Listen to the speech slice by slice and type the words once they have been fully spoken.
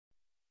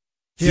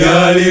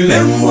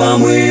Yalilemwa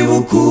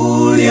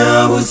mwibuku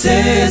lya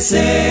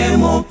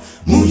busesemo,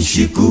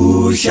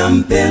 mushikusha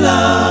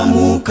mpela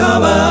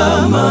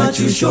mukaba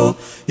machusho,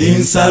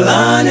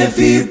 insalane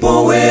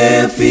fipo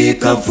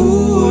wefika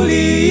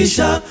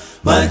fulisha,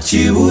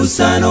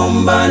 bachibusa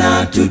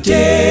nombana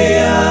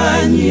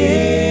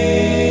tuteanye.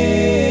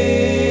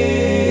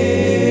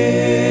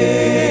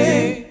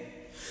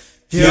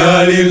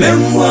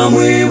 Yalilemwa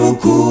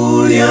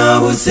mwibuku lya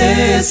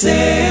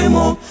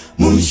busesemo,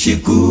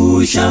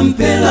 mushikusha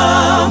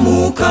mpela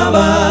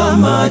mukaba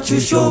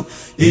machusho,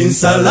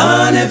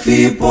 insalane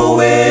fipo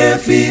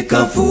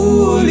wefika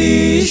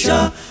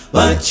fulisha,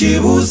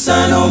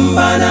 bachibusa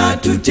nombana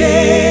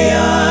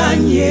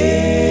tuteanye.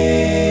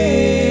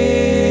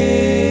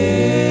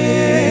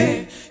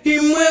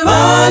 Imwe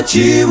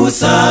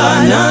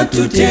bachibusa na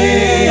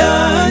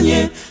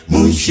tuteanye,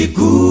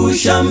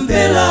 mushikusha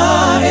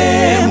mpela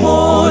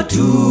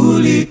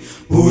emotuli,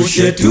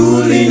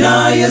 ushetuli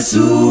na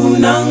Yesu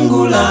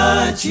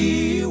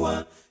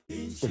nangulachiwa.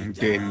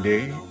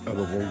 Umtende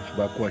ababonfu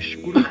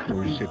bakwashikuru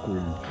kunse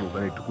kuntu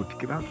bale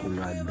tukutikira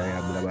kunganda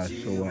ya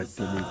mulabaso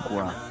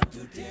watumikwa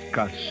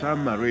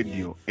Kasama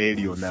Radio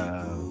Elio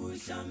na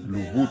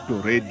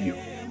Lubuto Radio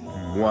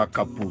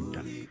mwakaputa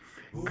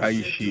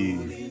kaishi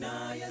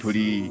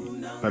tuli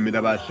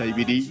pamilabasa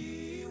ibiri,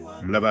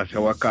 mulabasa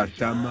wa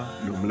Kasama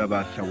no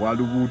mulabasa wa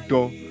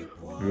Lubuto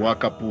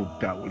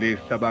mwakaputa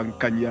ulesa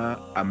bankanya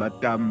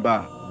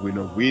amatamba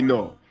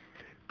wino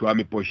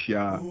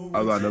twamiposha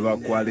abana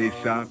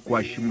bakwalesa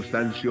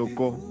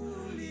kwashimusansyoko,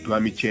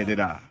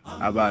 twamicherera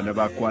abana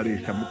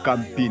bakwalesa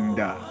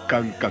mukampinda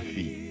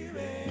kankafi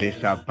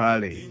lesa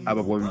pale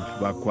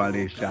ababonfu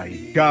bakwalesa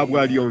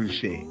itabwa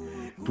lyonse,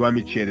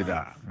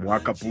 twamicherera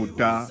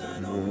mwakaputa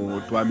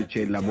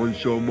twamicherera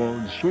monsomo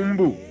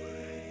nsumbu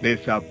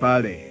lesa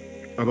pale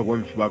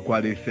ababonfu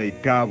bakwalesa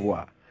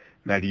itabwa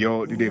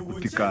nalyo lile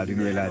kutika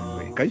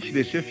linwelanwe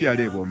kanshile sefi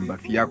alebo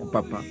mbafi yako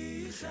papa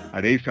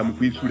aleisa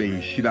mukwisule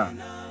inshira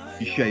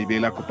isha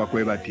ibela ko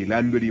pakwebati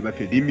landwe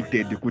libafe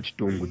limited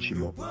kuchitungu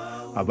chimo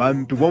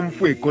abantu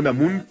bomfweko na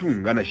muntu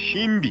ngana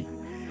shimbi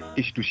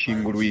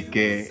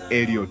ishitushinguluike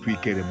elio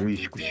twikele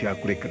muishi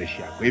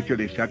kushakulekalesha kwefyo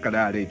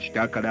lesakalale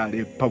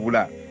chitakalale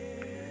pabula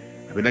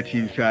abena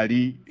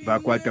chinsali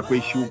bakwata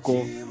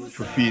kweshuko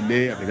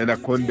sufine abena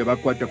konde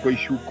bakwata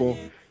kweshuko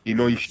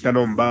ino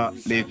ishitanomba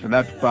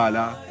lesanatu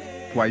pala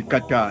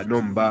twaikata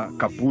nomba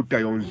kaputa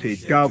yonse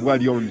tabwa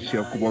lyonse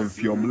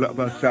okubonfyo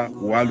mulabasa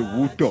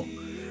walubuto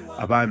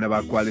abana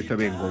bakwalesa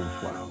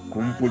bengonfwa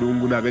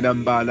kumpulungu na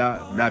benambala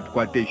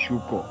natukwate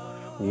shuko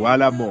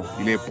walamo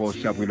ile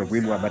posa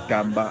bwino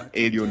amatamba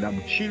elio na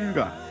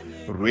mchinga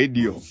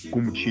radio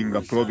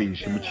kumchinga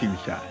province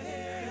mchinsa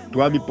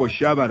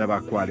twamiposha abana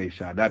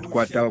bakwalesa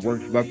natukwata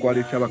abonfu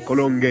bakwalesa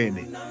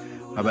bakolongene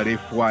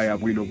abalefwaya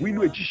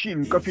bwino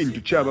echishinga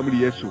kafintu chaba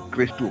muri Yesu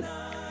Kristo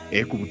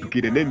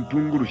ekubutukire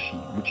nentungurushi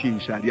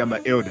muchinsa lyama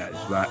elders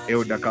ba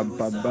elder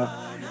Kampamba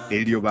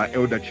elio ba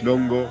elder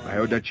Chilongo ba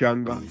elder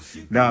Changa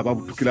na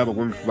ababutukira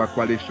ababonfu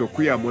bakwalesa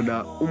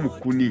kuyamona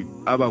umukuni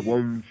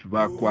ababonfu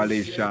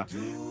bakwalesa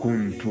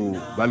kuntu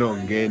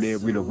balongene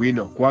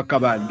bwino kwa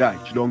kabanda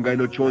Chilonga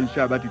ino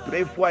chonsa bati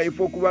trefwa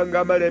ifo kubanga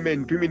amaleme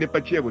ntumine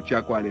pachebo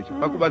chakwalesa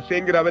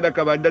bakubasengera abana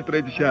kabanda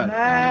tradition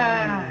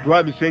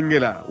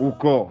twamisengera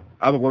uko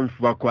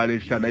ababonfu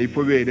bakwalesa na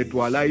ifo bere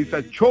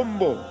twalaisa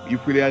chombo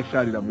ifile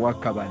asali na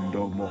mwaka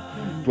bandomo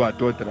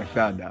twatotera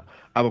sana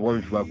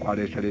ababonfu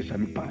bakwalesa lesa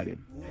mipale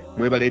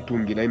mweba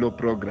letungira ino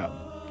program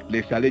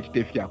lesa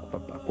lechitefya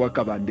kupapa kwa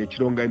kabande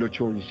Chilonga ino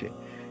chonse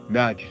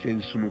na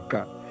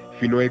chisensunuka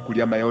fino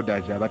ekulya ma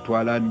elders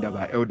abatwalanda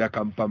ba elder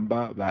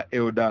Kampamba ba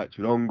elder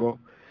Chilongo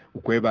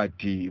ukweba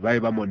ati baye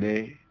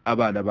bamone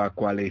abana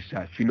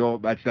bakwalesa fino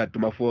batira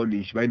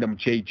tumafoni shibainda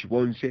mchechi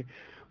bonse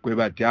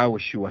kweba ati awo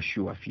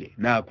shuwa fye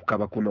na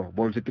kukaba kuno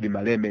bonse tuli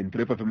malemen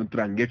tulefa fe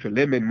mutrangefe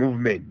lemon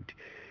movement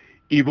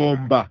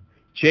ibomba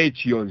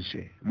chechi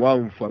yonse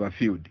mwamfu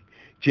abafield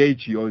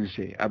chechi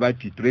yonse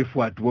abati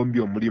tulefu atubombi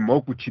omulimo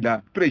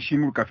okuchila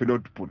tureshingu kafeno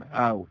tupuna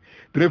awe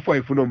tulefu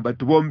ifuno mba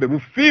tubombe mu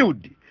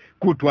field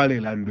kutwale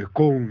landwe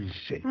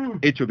konse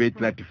echo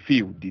beti lati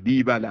field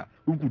libala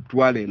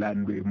ukutwale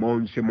landwe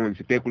monse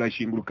tekula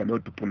shingulu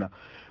kanotupuna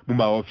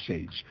muma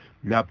offices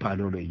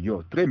napano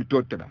yo tremi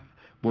totala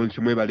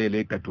bonse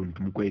mwebalele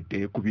katuntu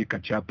mukwete kubika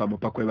chapa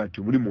mapakwe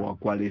bati mulimo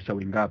wakwalesa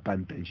wengapa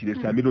ntanshire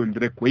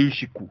samilondre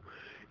kwenshiku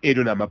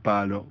edo na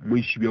mapalo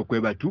mwishibyo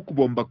kwebati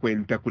ukubomba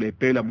kwenta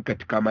kulepela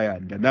mukatika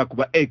mayanda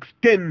nakuba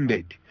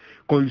extended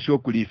konso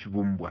kulifi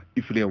bumbwa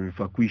ifule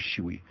umfa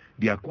kwishiwi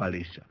dia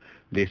kwalesa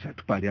lesa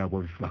tupali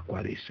abo mfa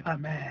kwalesa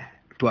amen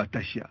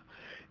twatasha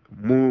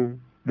mu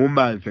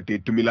manza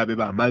tetumilabe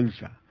ba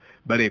manza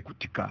bale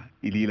kutika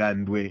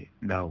ililandwe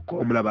na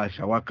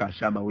okomulabasha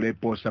wakasama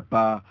uleposa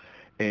pa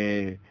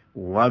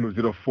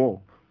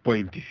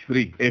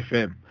 104.3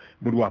 FM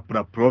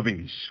mulwapula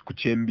province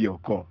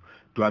kuchembioko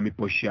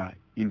twamiposha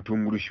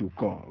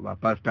intungurushuko ba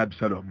pastor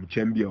Absalom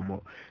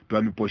muchembiomo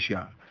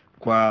twamiposha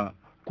kwa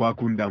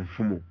kwakunda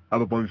mfumu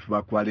abo bonfu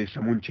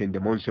bakwalesa munchende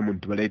monse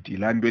muntu baleti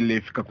ilandu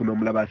elefika kuno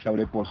mulabasa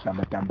uleposa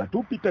amatamba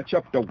 2 Peter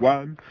chapter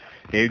 1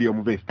 elio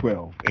mu verse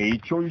 12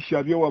 ekyo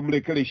nshabyo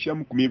wamulekelesha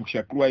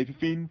mukumibusha Christ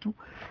fintu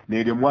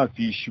neryo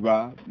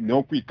mwafishwa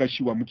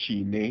nokwikashiwa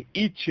mukine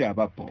ichi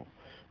abapo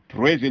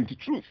present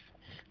truth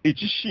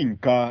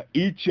ikishinka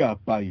ichi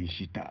apa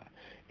ishita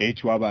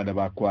ekyo abana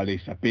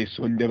bakwalesa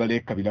peso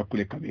ndebaleka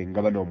bilakuleka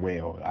benga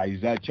banomweho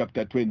Isaiah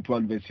chapter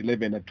 21 verse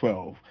 11 and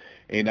 12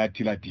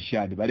 enatila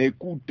tishani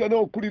balekuta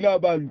nokulira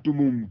abantu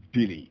mu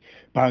mpiri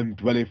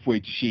bantu balefu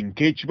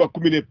ekishinka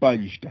ekibakumire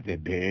panishita the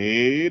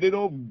burden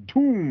of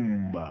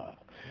doom.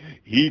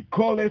 He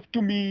calleth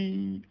to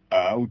me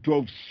out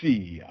of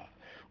sea.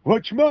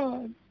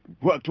 Watchman,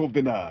 what of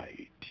the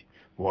night?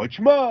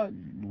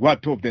 Watchman,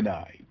 what of the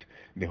night?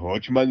 The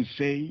watchman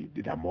said,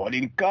 the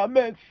morning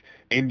cometh,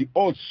 and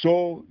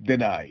also the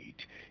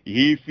night.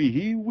 If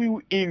he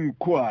will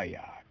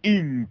inquire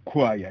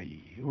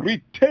ye,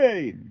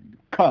 return,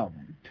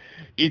 come.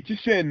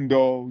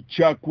 Ekisendo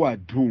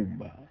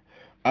kyakwaduma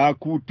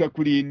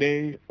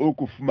akutakuline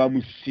okufuma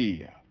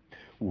musiya.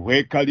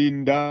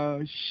 Wekalinda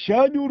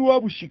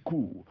shanyurwa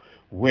bushiku,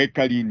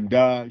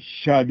 wekalinda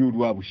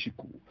shanyurwa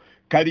bushiku.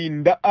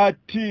 Kalinda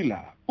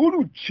atila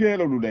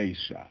uruchelo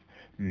luleisa,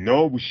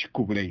 no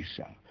bushiku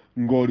buleisa.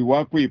 Ngoli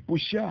wako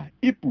ipusha,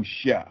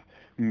 ipusha.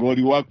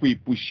 Ngoli wako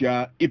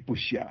ipusha,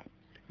 ipusha.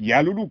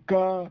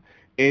 Yaluluka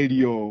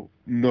elio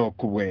no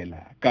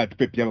kuwela.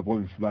 Katupepya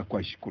babonfu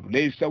bakwa shikuru.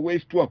 Leisa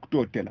westu wa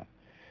kutotela.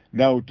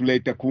 Na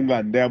utuleta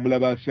kunganda ya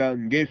mulabasa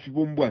nge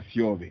fibumbwa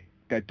fyobe.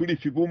 Tatuli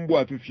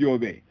fibumbwa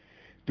fyobe.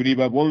 Tuli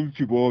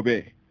babonfi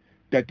bobe.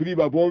 Tatuli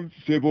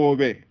babonfi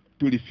febobe.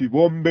 Tuli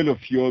fibombelo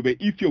fyobe.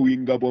 Ifyo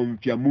winga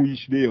bonfya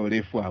munshide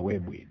yolefu awe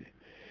mwine.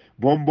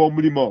 Bombo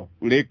mulimo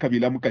uleka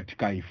bilamu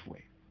katika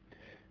ifwe.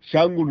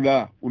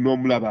 Shangula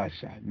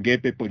unomulabasa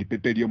ngepe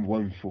polipepe lyo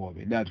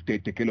mubonfobe na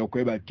tutetekelo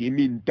kweba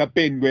kimi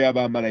ntapendwe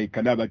yaba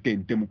malaika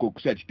nabatente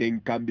mukokusa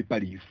chitenkambi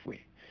palifwe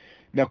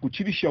na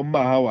kuchirisha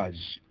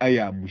mahawazi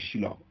aya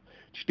mushilo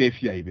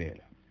chitefya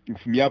ibera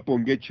mfumyapo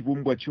nge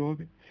chibumbwa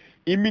chobe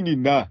imini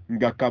na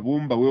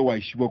ngakabumba we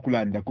waishibo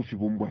kulanda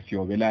kufibumbwa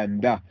fyobe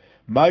landa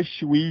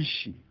mashi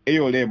wishi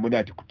eyole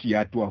monati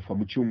kutiyatu afa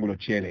muchungulo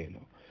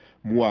cherelo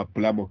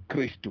muapulamo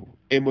Kristo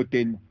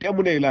emotente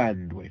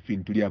munelandwe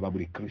fintulia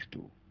bamuli Kristo.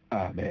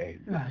 Amen.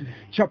 Amen.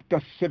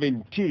 Chapter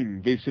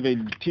 17 verse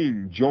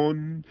 17.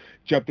 John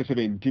chapter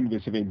 17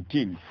 verse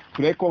 17.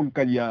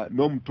 Tulekonkanya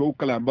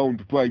nomutokala ambao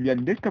ntutwa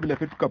imyandeka bila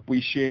fetuka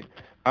puishe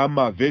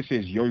ama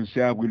verses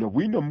yonse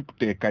abwino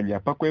mukutekanya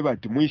pakweba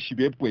ati mwishi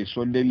bepwe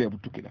sondele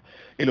butukira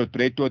elo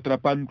treto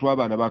trapantu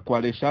abana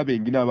bakwalesa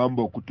bengina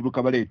bambo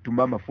okutuluka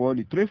baletuma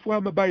amafoni trefu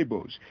ama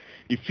Bibles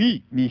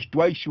ifi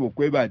nishtwaishi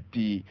okweba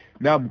ati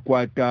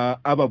namukwata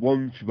aba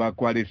bonfi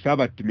bakwalesa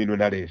batimino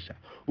nalesa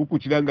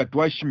ukukiranga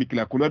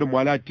twashimikira kunado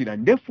mwalatira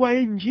ndefwa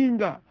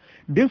enjinga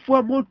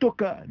ndefwa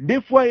motoka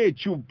ndefwa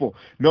echupo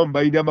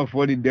nomba ina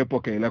amafoni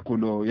ndepokela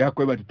kuno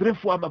yakweba ati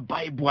trefu ama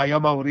Bible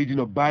ayama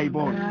original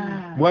Bible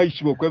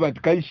mwaishibo kweba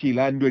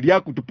tukanshilando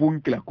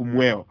lyakutupunkira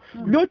kumweo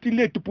noti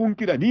le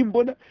tupunkira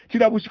nimbona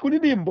kirabushikuni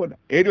nimbona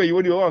eryo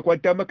yoni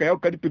wakwatama kayo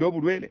kalipira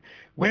obulwele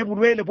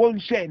webulwele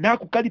bonse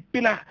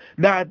nakukalipira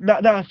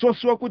na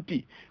soso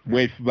kuti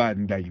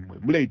mwefibanda imwe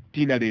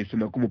muletina leso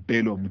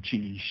nakumupelo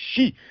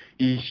muchishi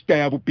ishita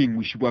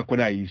yabupingwishi bwako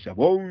naisa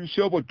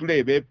bonse obo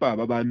tulebepa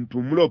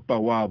abantu mulopa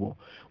wabo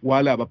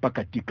wala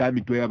abapakatika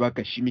mitwe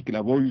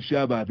yabakashimikira bonse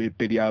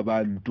ababeperi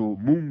abantu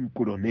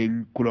munkulo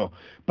nenkulo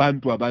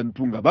bantu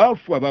abantu nga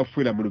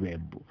bafuela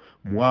mulubembu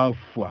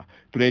mwafwa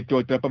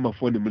tuletota pa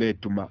mafoni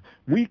muletuma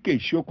mwike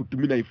isho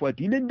kutumina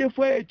ifuati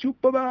inendefwa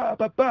echupa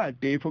papa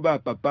tefo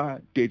papa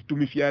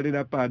tetumifyale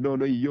na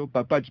panono iyo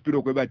papa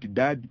chipiro kweba ati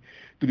daddy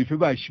tulife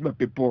bashima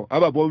pepo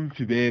aba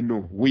bomfi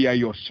beno we are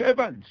your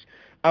servants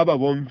aba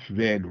bomfi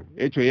beno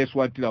echo Yesu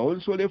watira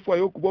onso lefwa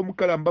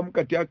yokubomukalamba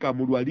mukati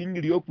akamulu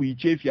alingiri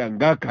yokuichefya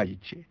ngaka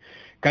iche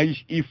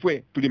kanji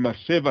ifwe tuli ma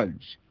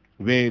servants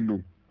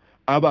benu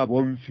aba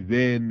bomfi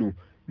benu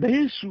na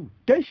Yesu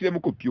taishire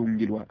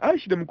mukupyungirwa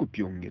ashire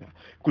mukupyungira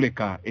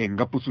kuleka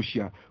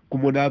engapususha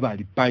kumona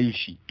abali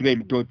panshi tule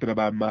mitotra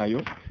ba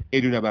mayo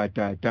eri na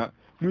batata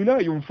mwila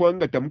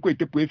yumfwanga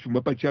tamukwete pwefu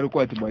mapachalo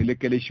kwati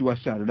mwailekeleshiwa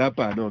wasana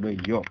napa nono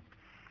iyo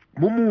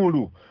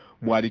mumulu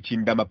mwali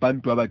chindama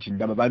pantu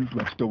abachindama bantu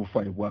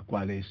bachitobufwayo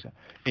bwakwalesa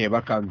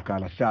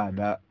bakankala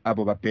sana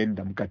abo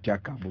bapenda mukati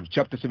akamu.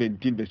 Chapter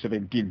 17 verse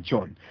 17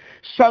 John.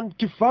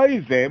 Sanctify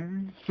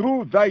them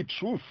through thy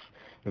truth.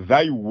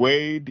 Thy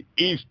word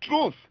is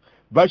truth.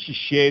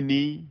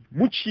 Bashisheni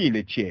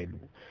muchine chenu.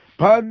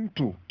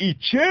 Pantu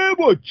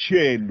ichebo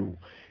chenu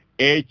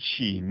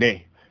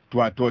echine.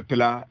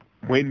 Tuatotela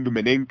mwendu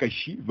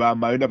menenkashi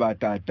vamayona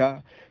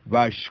batata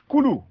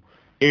bashkulu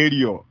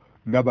elio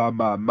naba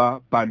mama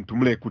pantu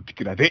mule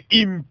kutikira. The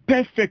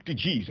imperfect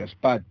Jesus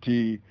part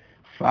 5.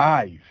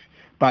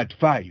 Part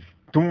 5.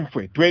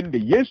 Tumfwe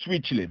twende Yesu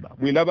ichilema.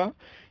 Mwilaba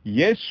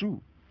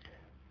Yesu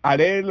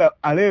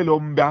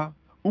alelomba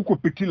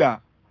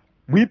ukupitila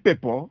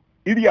mwipepo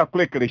ili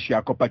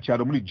yakulekereshako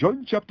pachalo muli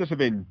John chapter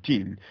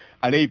 17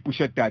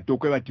 aleipusha tatu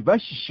okwe bati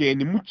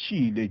bashisheni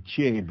muchine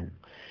chenu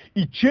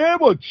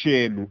ichebo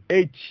chenu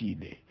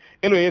echine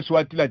elo Yesu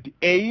atila ati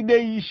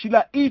eine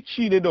ishila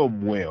ichine no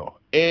mweo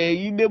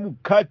eine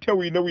mukate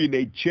wina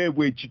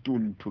ichebo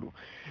echitunturu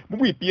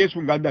mubwipi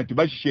Yesu nganda ati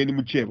bashisheni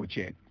muchebo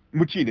chenu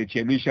muchine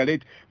chenu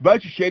ishaleti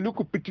bashisheni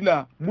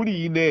kupitila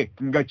muli ine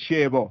nga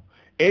chebo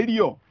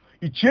elio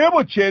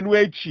ichebo chenu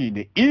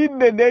echine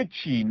ine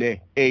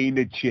nechine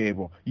eine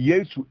chebo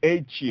Yesu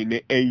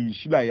echine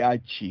eishila ya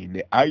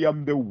chine. I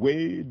am the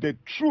way, the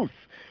truth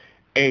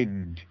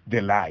and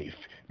the life.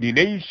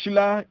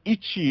 Nineishila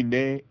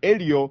ichine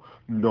elio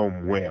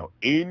nomweo.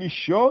 In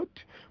short,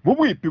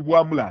 mubwipi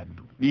bwa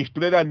mulandu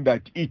nistulera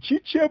ndati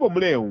ichichebo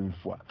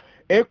mleumfwa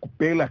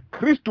ekupela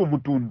Kristo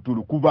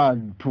mutuntulu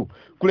kubantu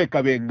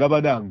kuleka benga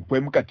banangwe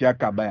mukati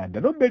akamayanda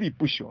nombeli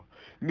pusho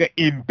nga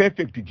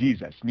imperfect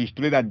Jesus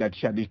nistulera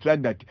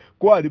ndati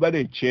kwali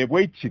bane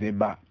chebwe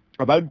chirema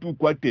abantu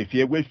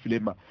kwatefye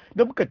gwefilema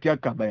namukati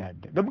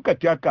akamayanda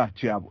namukati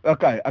akachabo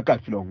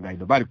akafilonga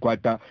ino bali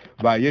kwata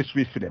ba Yesu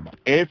ifilema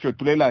efyo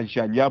tulela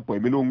nshanyapo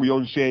emilungu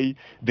yonsei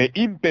the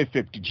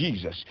imperfect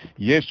Jesus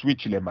Yesu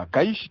wichilema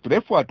kaishi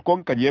tulefu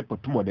atukonka nyepo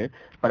tumone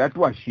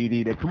paratu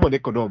washirire tumone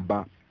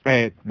konomba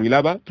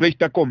mwilaba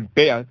tuleshita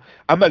compare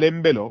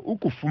amalembelo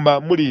ukufuma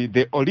muri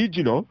the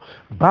original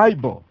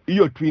Bible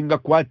iyo twinga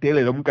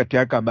kwatelero mukati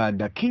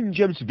akamanda King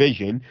James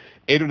Version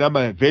ero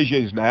nama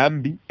versions na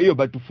yambi iyo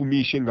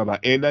batufumishe nga ba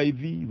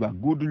NIV ba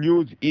Good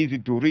News Easy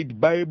to Read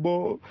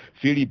Bible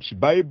Phillips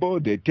Bible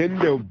the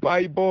Tender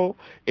Bible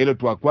ero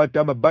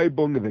twakwata ama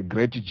Bible nga the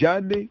Great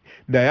Journey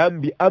na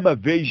yambi ama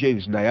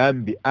versions na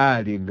yambi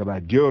ali nga ba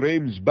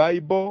Diorame's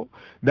Bible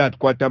na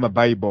twakwata ama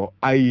Bible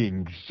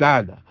aying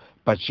sana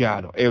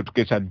pachalo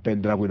tukesa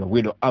mpendera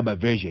bwino ama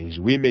versions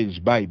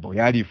Women's Bible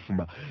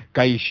yalifuma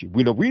kaishi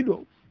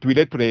bwino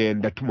tuile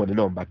turenda tumone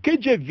nomba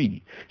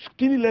KJV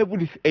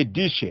 1611th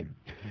edition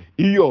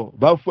iyo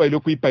bafu ilo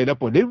kuipa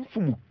inapo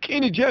nemfumu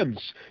King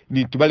James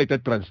ni tubaleta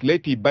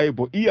translate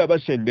Bible iya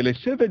basendele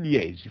 7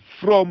 years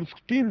from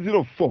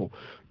 1604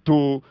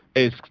 to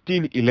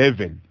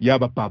 1611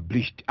 yaba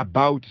published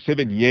about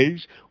 7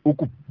 years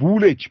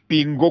ukubule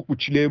chipingo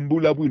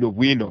kuchilembula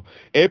bwino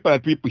para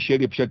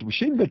twipushele pishatu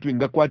bushinga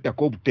twinga kwata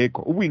ko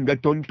buteko ubwinga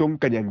tonton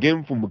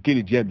kanyangemfu mu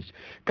King James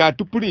ka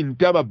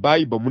tupulinta aba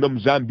Bible muno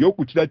muzambi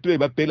okuchira tule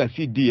bapela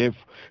CDF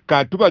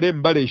ka tubale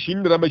mbale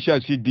shindira masha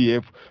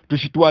CDF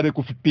tushitware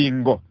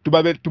kufipingo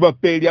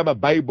tubapeli ama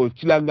Bible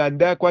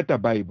chilanganda kwata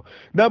Bible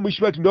na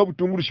mushibati ndo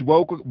butunguru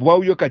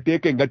shibwawo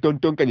kateke nga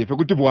tonton kanyefe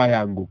kuti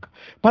bwayanguka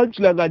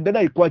panchilanganda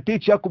na ikwate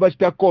chakuba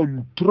sta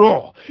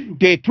control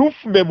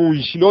tetufume mu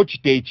nshilo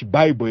chite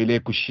Bible ile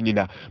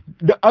kushinina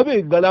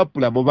abe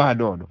ngalapula mu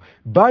banono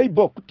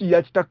Bible kuti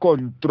yachita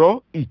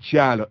control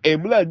ichalo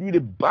emulandi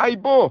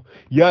Bible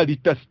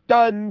yalita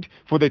stand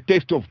for the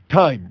test of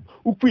time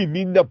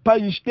ukwimina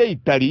panshite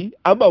itali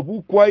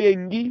amabuku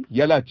ayengi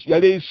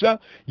yalesa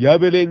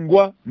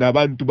yabelengwa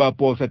nabantu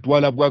baposa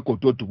twala bwako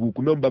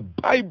totubuku nomba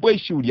Bible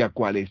eshuli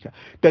yakwalesa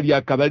tali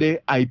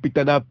akabale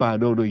aipita na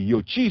panono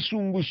yo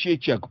chisungushe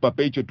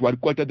chakupapa echo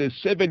twalikwata the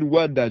 7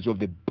 wonders of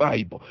the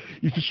Bible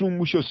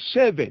ifisungusho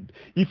 7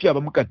 if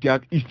yaba mukati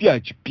if ya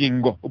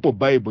chipingo upo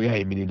Bible ya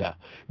eminina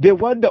the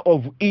wonder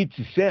of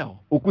itself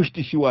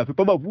ukushtishiwa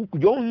pama buku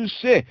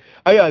yonse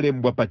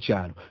ayalembwa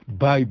pachano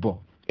Bible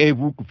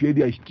evu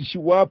kufyedi ashitishi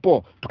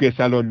wapo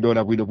tukesa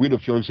londola bwino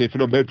fyonse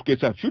fino mbele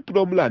tukesa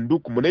fyutulo mlandu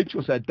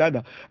kumonecho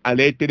satana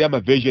aletere ama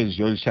versions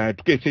yonsa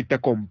tukesa ita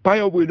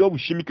compile bwino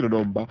bushimikiro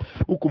nomba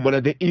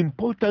ukumona the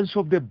importance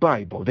of the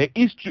Bible the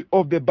history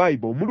of the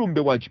Bible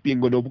mulumbe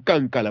wachipingo no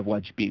bukankala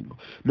wachipingo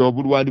no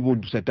bulwani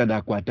bundu satana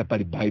akwata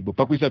pali Bible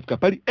pakwisa fika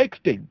pali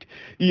extent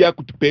iya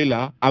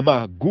kutupela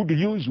ama good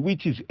news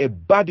which is a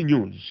bad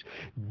news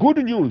good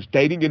news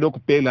tairinge no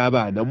kupela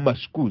abana mu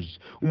schools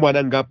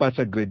umwana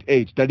ngapasa grade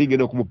 8 tairinge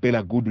no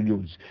kumupela good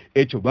news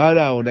echo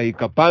bala ona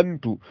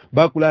ikapantu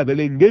bakula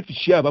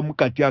belengefisha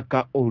bamukati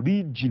aka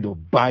original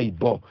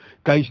Bible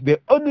kaish the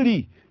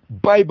only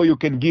Bible you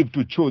can give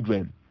to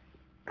children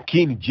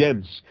King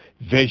James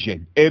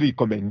Version a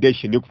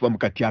recommendation yokufa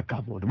mukati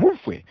aka mono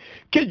mufwe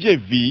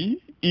KJV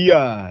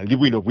iya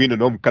libwino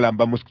no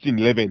mkalamba mu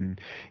 1611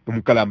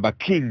 mkalamba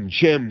King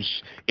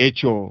James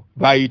echo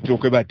baito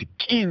kwebati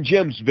King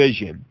James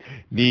Version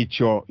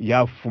nicho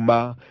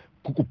yafuma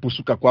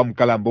kukupusuka kwa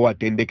mkalambo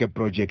watendeke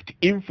project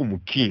infumu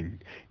King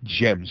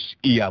James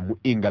iya mu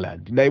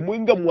England na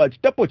imwinga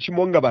mwachitapo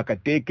chimonga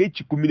bakateke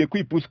chikumile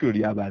kuipusikiro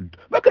lyabantu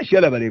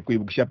bakashala bale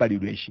kuibukisha pali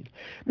lweshi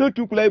no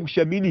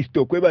tukulaibukisha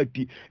minister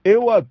kwebati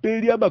ewa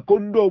peli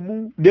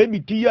amakondomu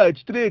nemiti ya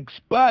chitre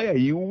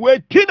expire iwe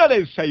tina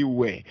lesa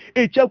iwe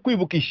echa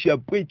kuibukisha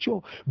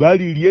pwecho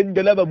bali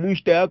liendela ba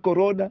mwishta ya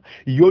corona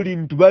yoli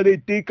ntubale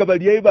teka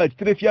bali ya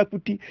chitre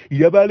fyakuti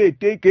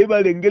yabalete ke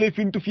balengele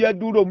fintu fya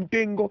duro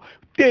mtengo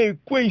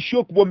kweisha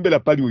okubombera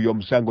pali uyo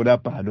omusango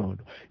n'apaanono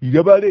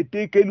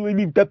yabaleeteeka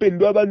enwemi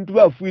ntapendwa abantu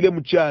bafuire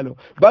mu kyalo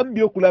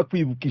bambi okula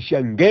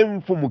kwibukisha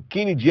ng'enfu mu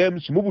King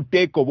James mu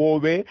buteeko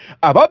boobe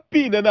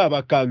abapiina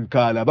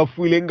n'abakankaala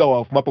bafuire nga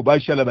wafumapo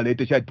bashala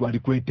baleete kyati twali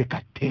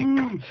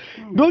kweteekateeka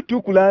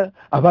n'otukula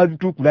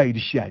abantu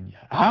okulayirishanya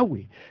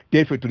awe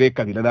tefe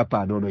tulekabira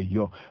n'apaanono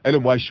yo eno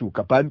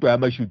mwashuka pantu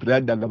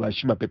ayamashutiranda nga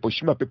bashima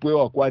pepo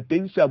ewakwata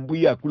ensambu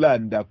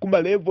yakulanda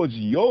kuma levels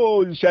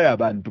yonsa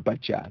y'abantu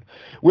pakyalo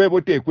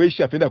webo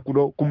tekwesha fena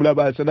kuno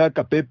kumulabasa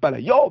n'akapepala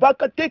yo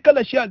bakateeka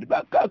na shandi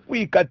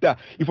bakakwikata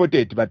ifo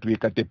teti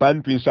batwikate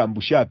pantu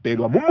ensambu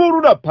shaperwa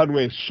mumuru na panu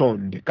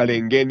esonde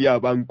kalengeni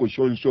abanko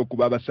shonso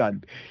okuba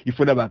abasande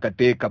ifuna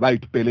bakateeka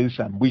bayitupela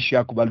ensambu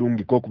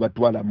ishakubalungiko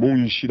okubatwala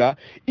munshira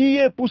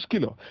iye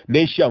puskilo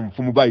nesha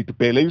mfumu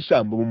bayitupela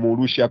ensambu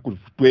mumuru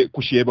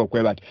kusheba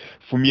kwebati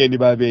fumyeni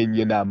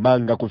babenye na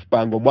manga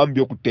kufipango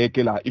mwambio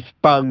kutekela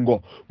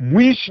ifipango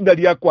mwishinda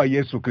lyakwa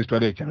Yesu Kristo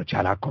alechano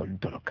chala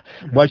kontoloka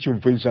mwashi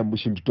mfensa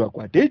mbushinditwa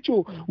kwa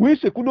techo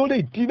wese kunole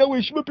itina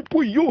weshima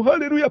pipo yo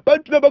haleluya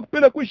pantu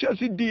nabakupela kwisha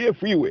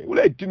CDF iwe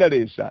ule itina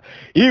lesa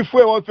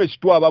ifwe office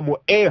tuwa mu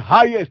a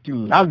highest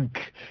rank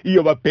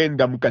iyo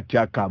bapenda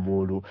mukatiaka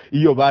mulu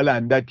iyo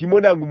balanda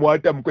timonangu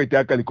mwata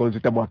mkwetiaka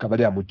likonzita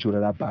mwakabale ya mchura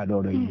na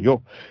panono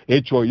iyo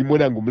echo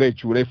imonangu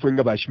mlechura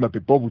ifwenga bashima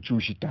pipo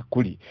buchushi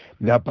takuli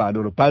na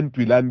panono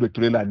pantu ilandwe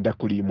tulelanda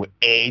kulimwe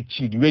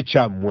echiliwe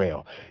cha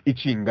mweo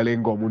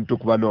ichingalengo omuntu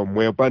kuba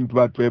n'omweyo pantu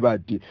batwe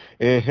bati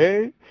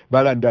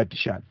balanda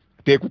atishana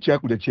teku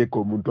kyakulya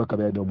kyeko omuntu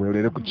akabeera n'omweyo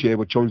lero ku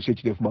kyebo kyonse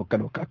ekirefu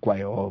makano kakwa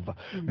Yehova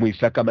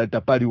mwisaka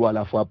malta pali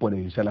walafu hapo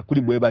n'ensala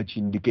kuli mweba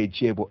chindika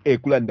ekyebo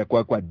kulanda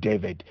kwa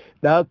David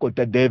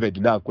nakota David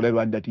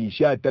nakulelwa ndati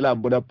ishatala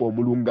mbonapo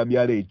omulunga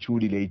myale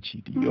echulire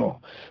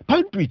ekiriyo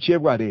pantu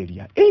ikyebo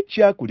aleria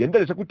ekyakulya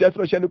ndalesa kuti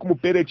afiro shane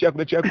kumupera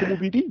ekyakulya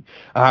kyakumubiri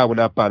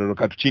bona pano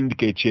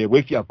katuchindika ekyebo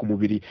efya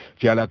kumubiri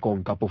fyala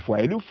konkapo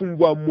fwa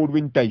enufungwa mu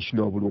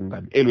intentional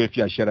obulungami elo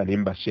efya shara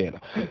nembasera.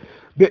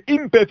 The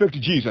Imperfect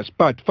Jesus,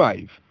 part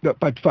 5.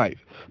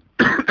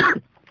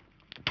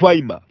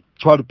 Twaima,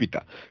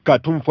 Twarupita,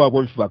 Katumfa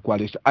Wonfa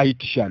Qualis,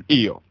 Aitishan,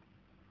 Iyo.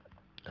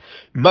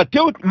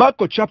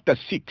 Marco chapter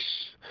 6,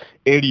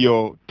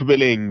 Elio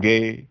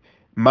Tubelenge,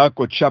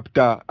 Marco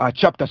chapter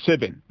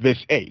 7,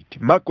 verse 8.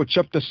 Marco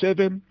chapter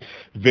 7,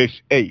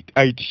 verse 8,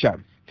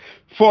 Aitishan.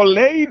 For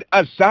laying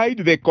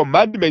aside the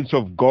commandments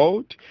of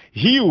God,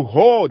 he who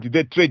holds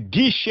the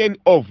tradition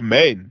of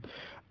men,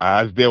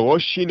 as the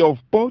washing of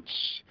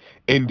pots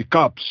and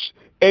cups,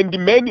 and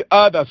many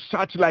other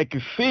such like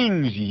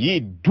things ye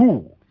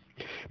do.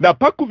 Na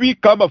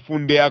pakubika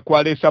amafunde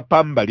yakwalesa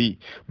pambali,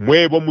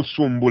 mwebo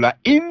musumbula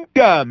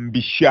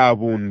intambisha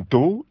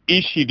buntu,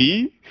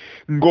 ishiri,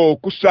 ngo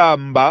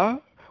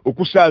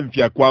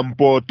okusamfya kwa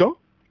mpoto,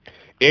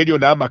 elio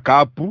na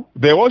makapu,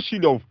 the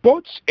washing of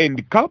pots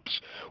and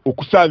cups,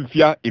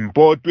 okusamfya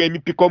impoto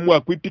emipiko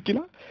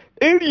mwakwipikila,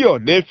 elio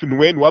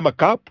nefinwenu wa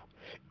makapu,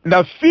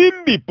 na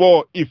fimbi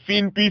po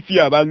ifintu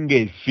ifya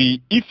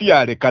bangefi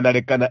ifya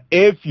rekana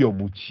efyo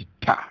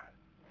muchita.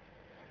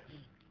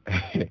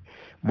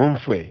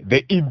 Mumfwe,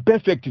 the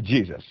imperfect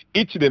Jesus,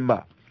 each them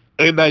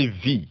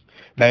NIV,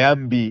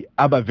 Nayambi,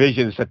 Ama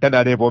version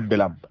Satana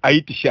Rebombelam,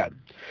 Aitishan.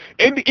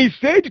 And he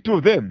said to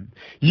them,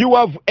 you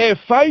have a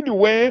fine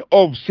way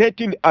of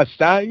setting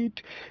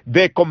aside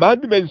the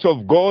commandments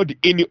of God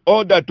in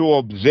order to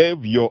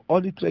observe your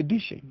own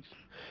traditions.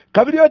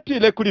 Kabili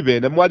atile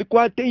kulibena mwali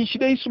kwa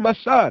tenshina isuma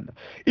sana.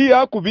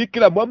 Iya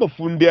kubikila mwama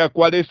funde ya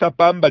kwa lesa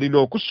pambali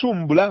no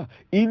kusumbula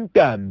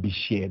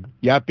intambishenu.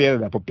 Ya pera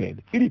na popene.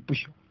 Ili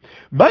pusho.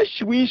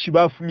 Mashiwishi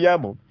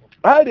bafumyamo.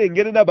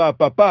 Arengere na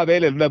bapapa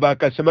abelelo na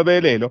bakasema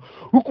belelo.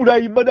 Ukula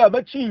imana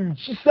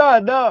machinchi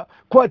sana.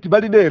 Kwa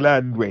tibali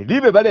nelandwe.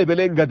 Libe bale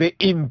belenga the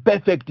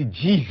imperfect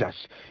Jesus.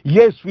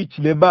 Yes which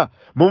lema.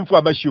 Mumfu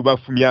amashiwi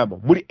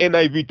bafumyamo. Muri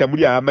NIV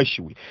muri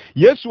amashiwi.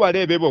 Yesu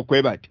alebebo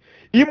kwebati.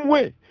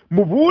 Imwe.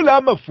 Mubula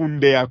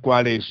amafunde ya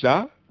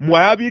kwalesa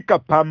mwabika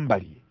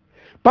pambali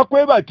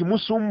pakweba ati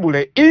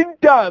musumbule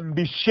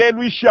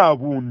intambishenu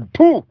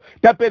ishabuntu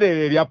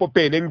tapelele yapo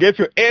pene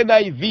ngefyo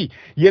NIV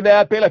yena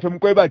yapela fe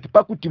mkweba ati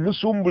pakuti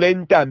musumbule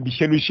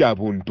intambishenu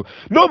ishabuntu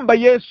nomba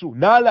Yesu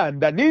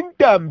nalanda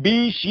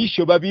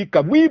nintambishi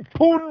babika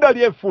mwipunda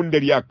lyefunde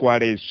lya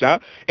kwalesa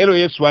elo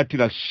Yesu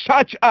atila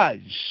such as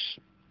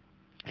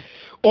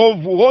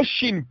of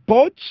washing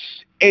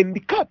pots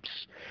and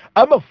cups.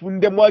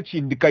 Amafunde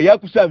mwachindika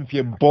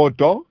yakusamfye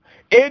mpoto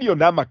elio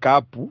na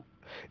makapu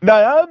na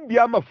yambi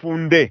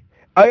amafunde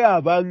aya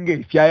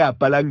abange fya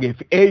apalange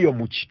eyo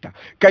muchita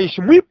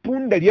kaishi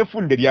mwipunda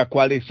lyefunde lya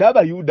kwalesa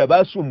abayuda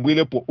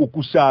basumbwilepo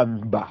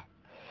ukusamba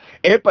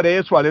epale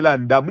Yesu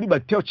alelanda muri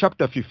Matthew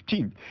chapter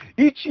 15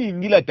 ichi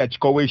ingila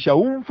tachikowesha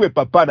umfwe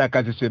papana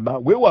akazisema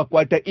we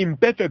wakwata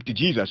imperfect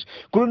Jesus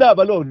kuluna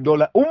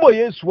abalondola umo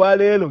Yesu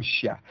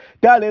alelosha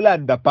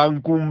talelanda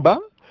pankumba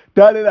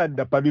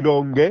talelanda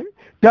pamilonge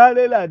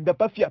talelanda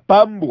pafya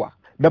pambwa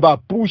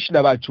nabapush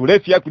nabachula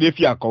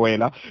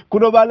efyakulya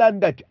kuno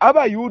balanda ati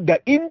abayuda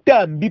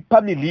intambi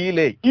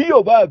pamilile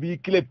iyo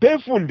babikile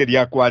pefunde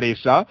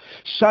lyakwalesa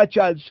such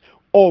as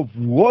of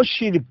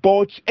washing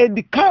pots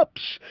and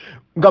cups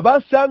nga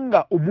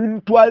basanga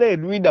omuntu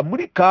alenwina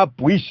muli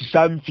kapu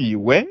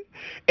isisamfiwe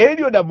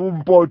elyo na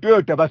mumpoto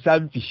yo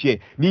tabasamfishe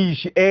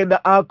niishi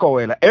ena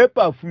akowela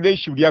epafune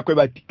eshulyakwe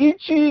bati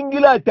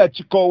ichingila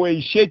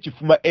tachikoweshe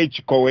chifuma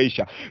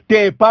echikowesha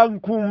tepa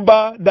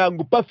nkumba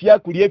nangu pafu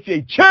yakulyefya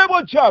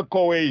ichebo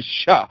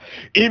chakowesha.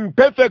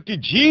 Imperfect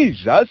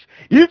Jesus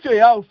ifyo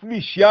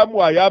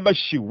yafumishamu ayama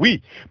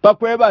shiwi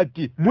pakwe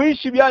bati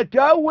mwishi byati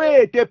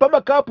awe tepa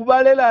makapu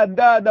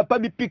balelanda na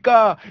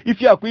pamipika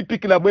ifya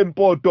kuipikila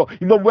mwempoto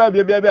imombo ya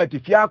myamya ati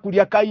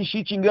fyakulya kaishi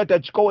ichingila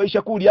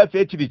tachikowesha kulya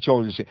fetili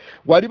chonse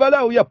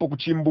walibala uyapo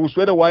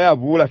kuchimbusu ere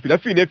wayavula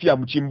filafine fya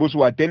mchimbusu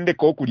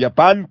watendeko okulya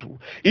pantu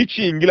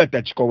ichingila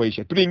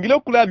tachikowesha tulingile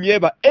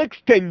okulamyeba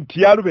extent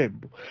ya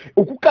lubembo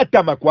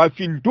ukukatama kwa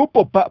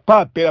fintupo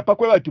papera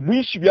pakwe bati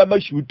mwishi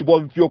byamashuti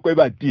bomfyo kwe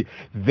bati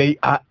they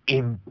are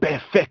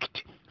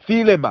imperfect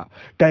filema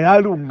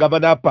tayalungama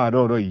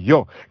napanono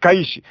iyo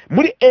kaishi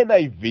muri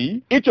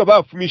NIV icho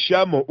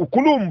bafumishamo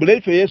ukulumbule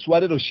ife Yesu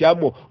walero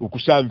shamo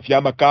ukusamfya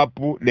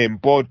amakapu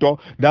nempoto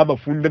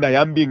n'amafunde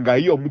nayambinga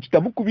iyo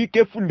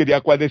muchitamukubike funde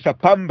lyakwalesa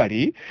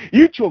pambali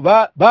icho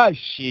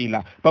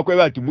bashila pakwe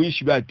bati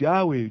mwishi bati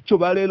awe icho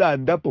balela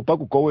ndapo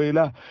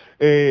pakukowela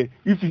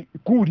ifi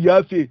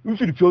kulyafe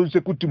ifi fyonse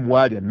kuti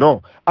mwalya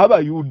no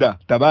abayuda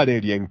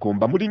tabalelye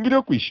enkumba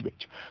mulingire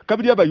kwishibecho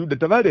kabiri abayuda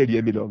tabalelye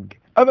emilonge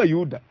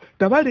abayuda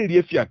tabalelye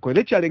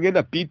efyakwele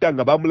kyalengenda Pita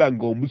nga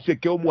bamulanga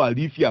omuseke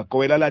omwalifi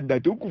akowela landa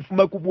ati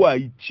ukufuma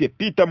kubwaiche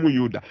Pita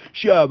muyuda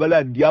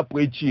shabalandi apo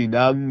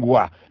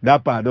echinangwa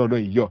napanono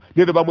iyo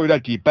nero bamwela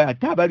tipa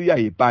atabali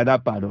yayipa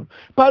napanono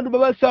panu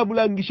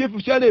babasamulangisha efu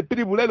shale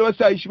pribulelo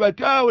basaishi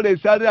bati awole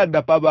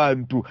salanda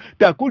pabantu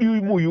takuli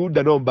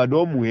muyuda nomba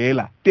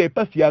nomuhela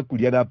tepa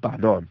fyakulya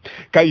napanono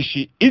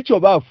kaishi icho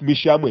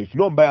bafumishamu efu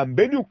nomba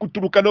yambeni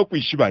ukutuluka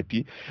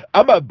nokwishibati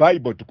ama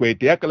Bible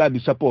tukwete yakala ni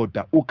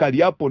supporta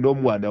ukaliapo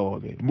nomwana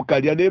obe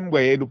mukalya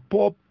nembwa yenu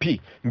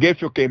popi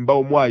ngefyo kemba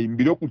omwayi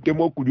mbiro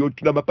kutemo okulya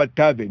otuna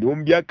mapatave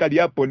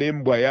nombyakaliapo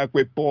nembwa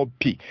yakwe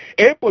popi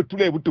epo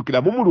tule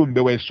butukira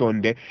mumulumbe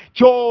wesonde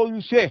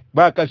chonse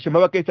bakasema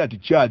bakesa ati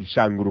chali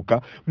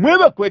sanguruka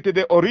mweba kwete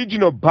the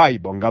original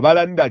Bible nga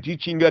balanda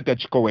chichingira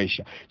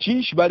tachikowesha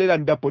chinshi balela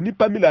ndapo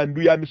nipa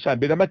milandu ya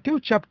misambe na Matthew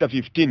chapter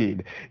 15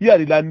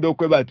 yali lando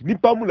kwe bati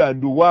nipa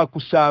mulandu wa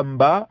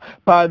kusamba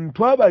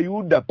pantu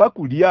abayuda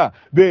pakulya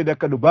bena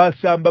kano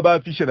basamba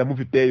bafisha na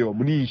mufiteyo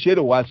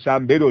munishero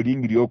wasambero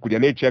lingiri okulya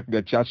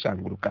nechakulya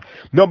chasanguruka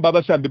nomba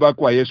abasambi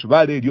bakwa Yesu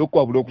baleli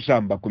okwabula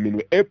okusamba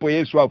kuminwe epo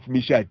Yesu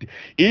afumisha ati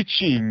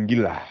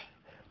ichingila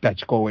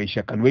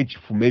tachikowesha kanwe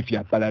chifume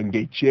efya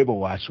palange chebo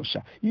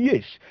wasosa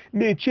yes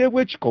ne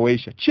chebo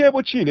chikowesha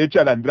chebo chine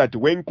chalandira ati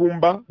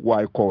wenkumba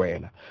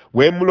wakowela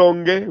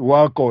wemulonge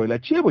wakowela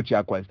chebo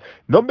chakwazi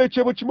nombe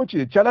chebo chimo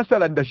chile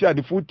chalasalanda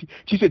shani futi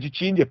chise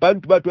chichinje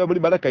pantu batu ya muli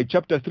Malachi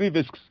chapter 3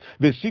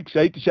 verse 6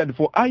 aiti shani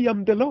for I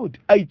am the Lord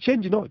I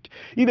change not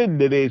ine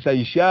nelesa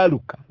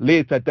ishaluka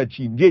lesa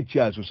tachinje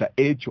chasosa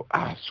echo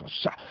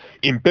asosa.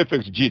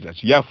 Imperfect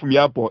Jesus yafumi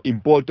hapo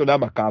impoto na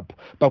makapu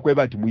pakwe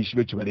bati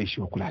muishibe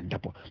chibaleshi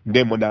okulandapo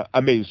ndemo na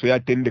amenso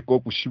yatendeko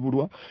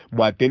okushibulwa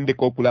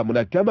mwatendeko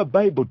okulamuna tama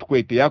Bible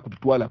tukwete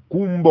yakututwala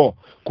kumbo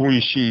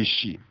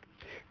kunshishi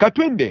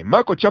katwende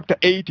Marko chapter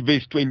 8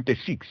 verse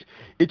 26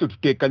 ito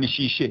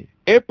tutekanishishe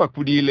epa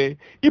kulile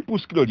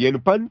ipuskilo lyenu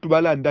pantu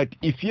balanda ati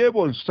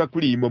ifyebo nsusa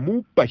kulimo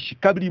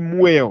mupashikabili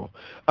mweo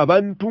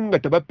abantu nga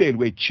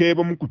tabapelwe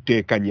echebo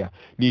mukutekanya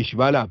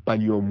nishibala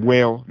apanyo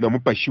mweo na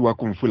mupashiwa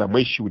kumfula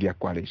mweshuri ya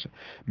kwalesa.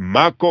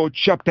 Marko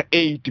chapter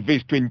 8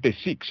 verse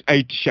 26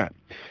 aitisha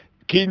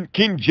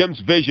King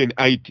James Version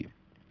IT.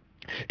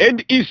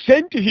 And he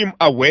sent him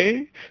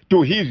away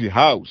to his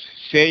house,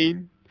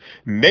 saying,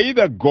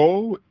 neither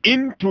go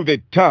into the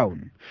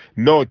town,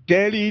 nor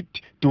tell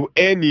it to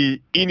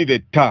any in the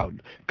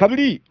town.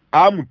 Kabili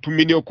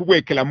amutumini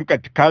okubwekela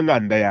mukati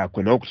kanganda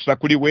yakwe n'okusa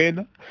kuli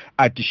wena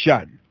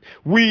atishani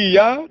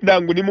wiya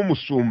nangu ni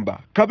mumusumba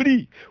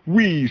kabili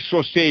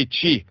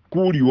wisosechi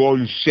kuli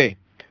wonse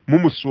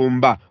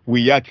mumusumba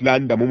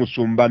wiyatilanda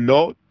mumusumba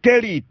no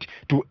tell it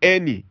to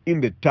any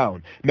in the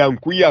town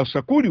nankuya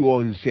sakuli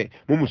wonse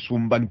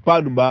mumusumba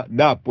nipanuma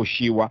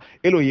naposhiwa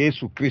elo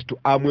Yesu Kristo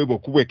amwebo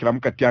kubwekela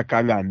mukati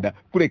akanganda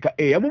kuleka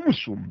eya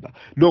mumusumba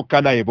no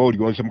kana ebo oli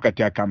wonse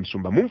mukati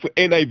akamusumba mumfu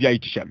NIV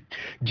aitisha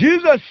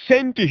Jesus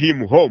sent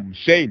him home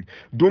saying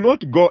do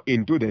not go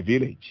into the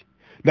village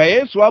na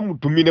Yesu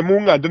amutumine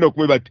munganda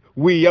nokwebati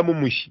wiya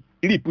mumushi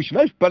ili pushi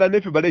na ifipala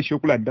nefi baleshi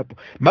okulandapo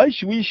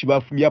manshi wishi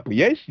bafumyapo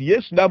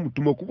yes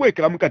namutuma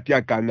kubwekela mukati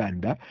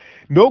akanganda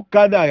no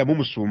kana ya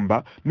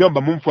mumusumba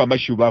nomba mumfu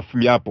amashi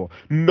bafumyapo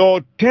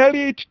no tell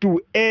it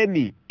to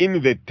any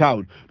in the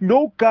town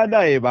no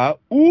kana eba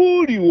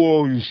uli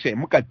wonse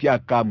mukati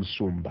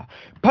akamusumba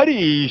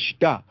pali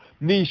ishita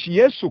nishi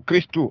Yesu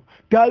Kristo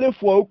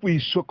talefu wa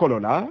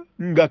ukwisokolola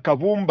nga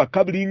kavumba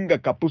kabulinga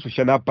kapusu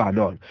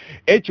shanapanono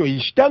echo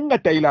ishtanga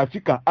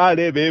tailafika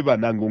alebeba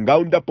nangu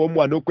ngaunda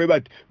pomwana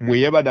okwebati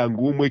mweyeba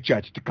nangu umwe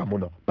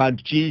kyatitikamuno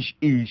pantu chishi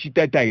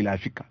ishita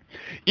tailafika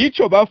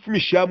icho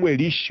bafumishamu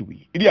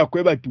elishwi ili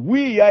akwebati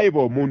wiyaiba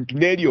omuntu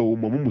nelyo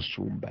umo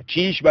mumusumba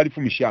chishi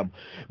balifumishamu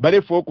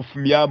balefu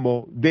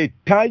okufumyamo the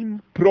time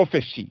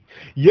prophecy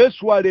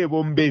Yesu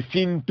alebo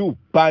mbefintu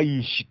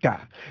paishita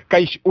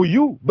kaishi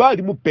uyu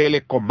bali mupele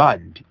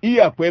command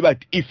iya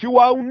kwebati if you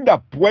waunda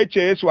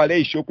pweche Yesu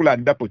aleishi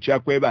okulanda po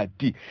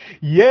chakwebati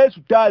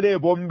Yesu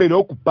talebo mbe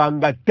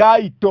nokupanga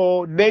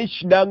taito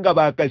neshinanga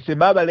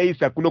bakasema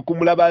baleisa kuno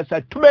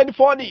kumulabasa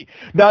tumenfoni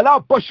na la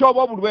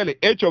poshobo bulwele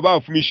echo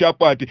bafumisha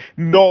pati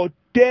no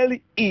tell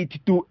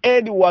it to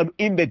anyone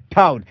in the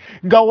town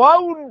nga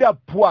waunda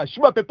pwa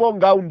shima pepo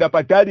ngaunda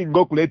patali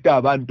ngokuleta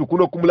abantu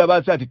kuno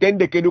kumulabasa ati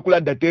tendeke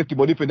nukulanda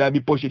testimony fe na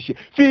miposheshe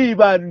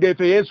fibande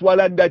fe Yesu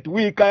walanda ati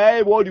wika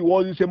yae woli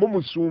wonse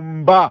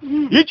mumusumba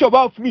icho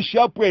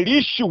bafumisha pwa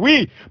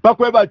elishwi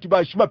bakweba ati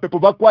bashima pepo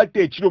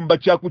bakwate ekirumba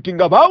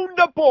kyakutinga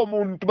baunda po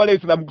omuntu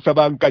balesa na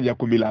mukusabankanya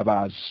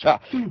kumilabasa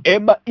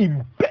ema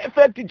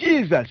imperfect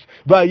Jesus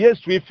ba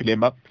Yesu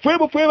ifilema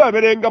fweba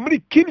berenga muri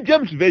King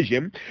James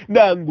version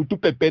nangu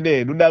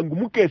tupepenenu nangu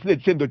mukesile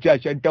tsendo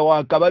chacha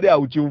ntawaka bali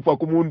auchimfa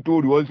ku muntu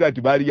uli wonse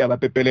ati bali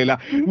yabapepelela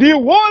ni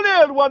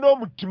wolerwa no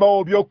mutima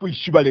obyo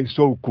kwishibale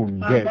so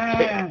kungete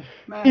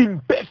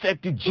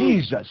imperfect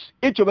Jesus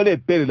icho bale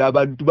pelela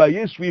abantu ba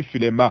Yesu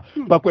ifilema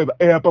bakweba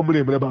apa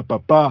mulemwe ba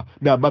papa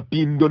na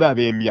mapindo na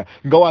bemya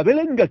nga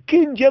wabelenga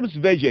King James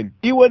version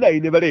iwe na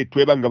ine bale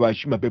tweba nga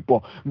bashima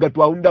pepo nga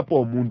twaunda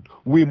po omuntu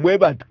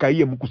wimweba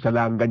tikaye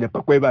mukusalanganya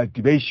pakweba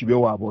ati beshibe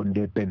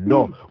wabonde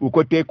peno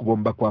ukote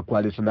kubomba kwa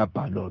kwalesa na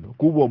panono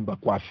kubomba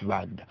kwa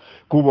fibanda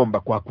kubomba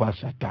kwa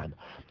satana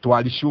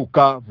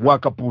twalishuka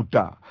mwaka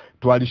puta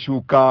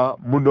twalishuka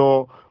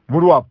muno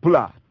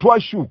mulwapula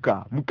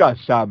twashuka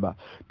mukasama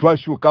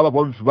twashuka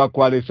ababomfi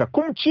bakwalesa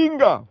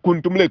kumchinga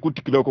kuntumule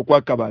kutikiloko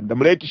kwa kabanda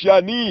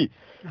muletishani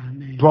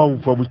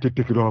twamfa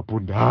mutetekero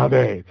apunda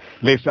amen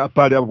lesa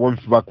pale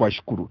ababomfi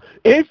bakwashukuru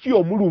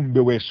efyo mulumbe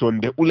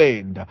wesonde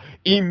ulenda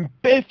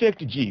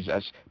imperfect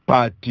Jesus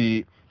part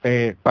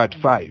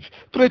 5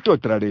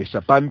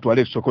 tuletotralesa pantu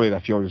alesokolera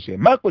fyonse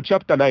Marko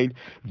chapter 9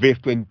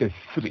 verse 23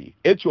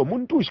 etyo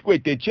omuntu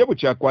ushikwete chebo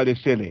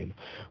chakwaleselelo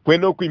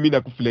kweno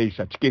kuimina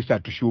kufleisa tikesa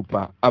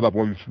tushupa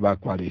ababomfi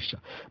bakwalesa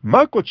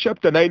Marko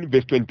chapter 9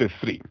 verse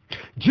 23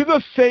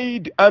 Jesus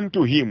said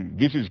unto him,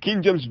 this is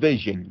King James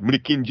version muri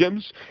King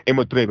James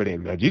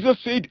emotrebelenga Jesus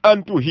said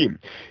unto him,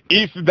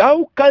 if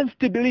thou canst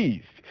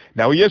believe.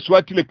 Now Yesu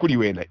atile kuli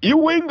wena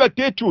iwenga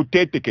tetu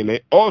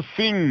tetekele all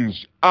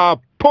things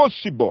are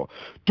possible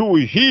to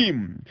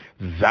him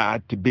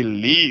that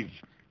believe.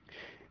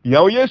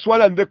 Now Yesu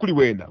wala nde kuli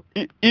wena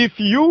if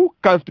you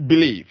can't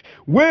believe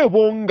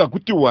wewonga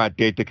kuti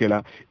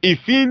watetekela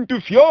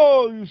ifintu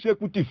fyonse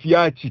kuti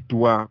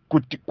fyachitwa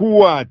kuti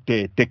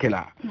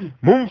kuwatetekela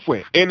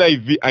mumfwe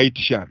NIV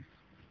aitisha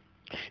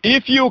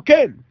if you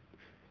can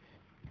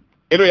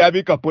eno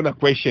yabika pona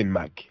question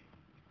mark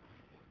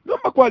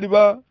nomba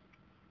kwaliba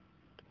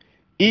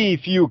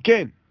if you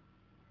can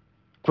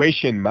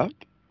question mark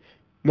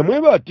na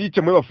mweba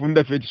teacher mweba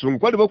funda fe kisungu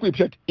kwaliba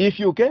kuipsha if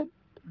you can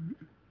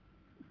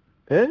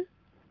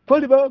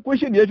kwaliba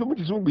question yefu mu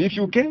kisungu if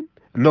you can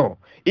no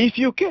if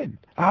you can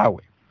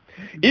awe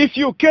if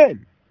you can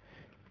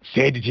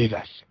said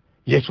Jesus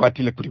yes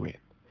watile kuliwe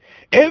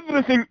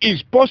everything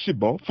is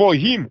possible for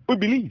him who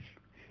believe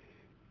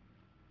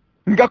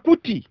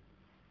ngakuti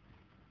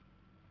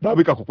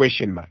babika ku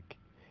question mark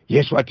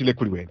yes watile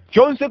kuliwe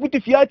fyonse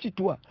kuti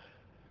fyachitwa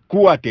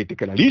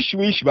kuwatetekela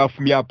lishwishi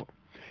bafumyapo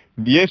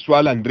Yesu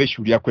ala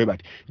ndreshulia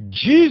kwebati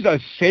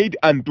Jesus said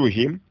unto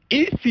him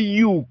if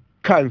you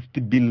canst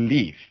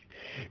believe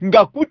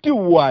ngakuti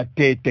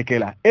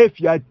watetekela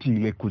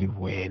efyatile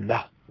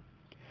kuliwena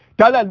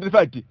tala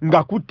ndrefati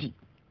ngakuti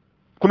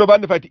kuno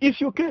bande fati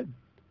if you can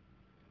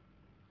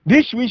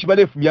lishwishi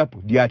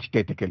balefumyapo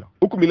diachitetekela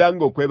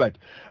ukumilango kwebati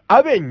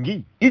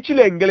abengi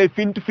ichilengele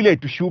fintu file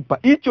tushupa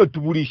icho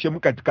tubulishe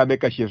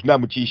mukatikameka shesu na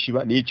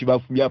muchishiba ni ichi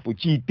bafumyapo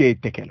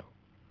chitetekela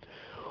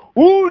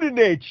uli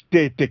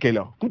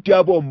nechitetekela kuti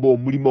abombo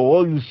mulimo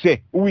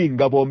wonse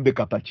uwinga bombe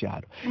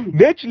kapachalo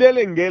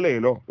nechilele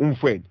ngelelo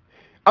umfweni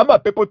ama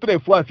pepo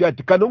trefu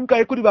afyati kanonka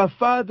ekuli ba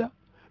father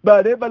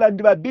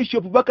balandi ba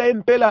bishop baka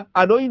empela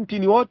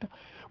anointing water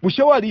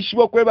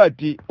mushawalishibwa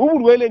kwebati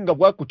ubulwelenga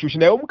bwakuchusha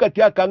nayo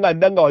mukati akanga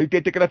ndanga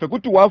walitetekela fe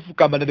kuti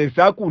wafuka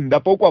manadesa kunda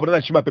poko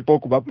abona shima pepo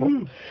kubapo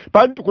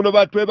pantu kuno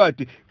batwe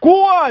bati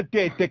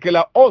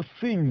kuwatetekela all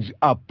things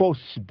are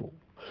possible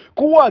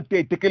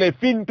kuwatetekele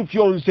fintu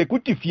fyonse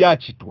kuti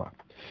fyachitwa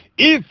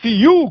If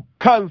you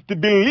can't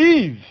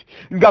believe,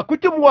 nga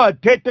kuti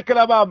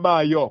mwatetekela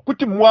bamayo,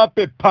 kuti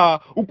mwapepa,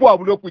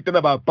 ukwabula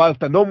kuitana ba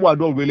pastor, no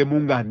mwana olwele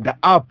munganda,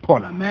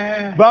 apola.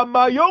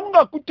 Bamayo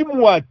nga kuti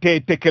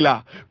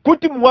mwatetekela,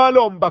 kuti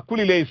mwalomba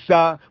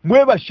kulilesa,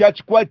 mweba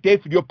shachi kwa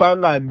tefi diyo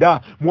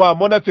panganda,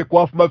 mwamona se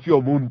kwa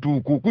fumafio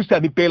munduku,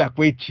 kusanipela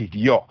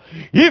kwechiriyo.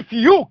 If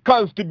you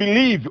can't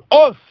believe,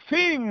 all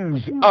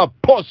things are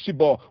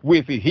possible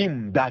with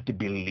him that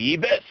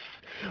believeth.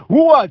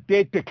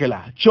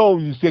 Uwatetekela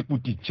chonse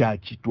kuti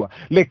chachitwa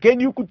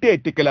lekeni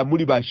ukutetekela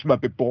muri bashima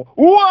pepo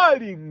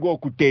walingo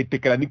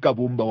kutetekela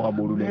nikabumba wa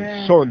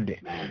mulune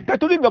sonde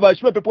tatulinga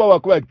bashima pepo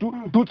wakuwa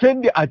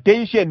tutende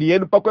attention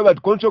yenu pakwe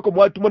batu konsoko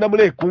mwatu mona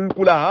mule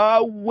kunkula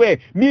hawe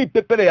ni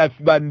pepele ya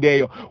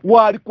fibandeyo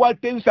wali kwa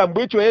tensa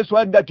mbwecho Yesu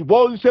andati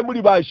bonse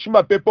muri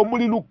bashima pepo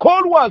muri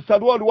lukolwa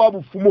salwa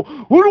wabufumu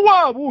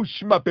ulwabu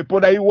shima pepo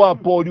na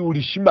iwapo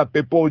ulishima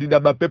pepo na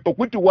mapepo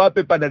kuti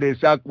wapepa na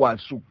lesa kwa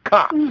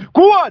suka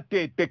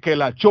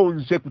watetekela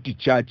chonse kuti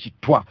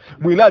chachitwa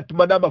mwilatu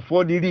manama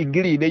foni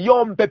lingirine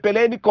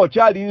yompepeleni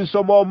kochali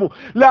insomomu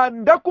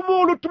landa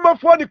kumulu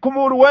tumafoni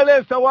kumulu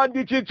welesa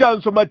wandi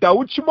chichanso mata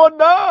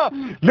uchimona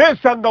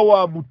lesanga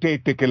wa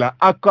mutetekela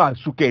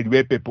akasuke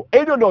liwepepo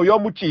eno no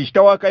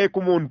yomuchishita wakaye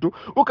kumuntu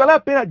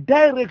ukalapela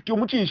direct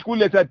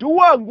umuchishkulesa ati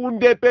wangu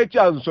ndepe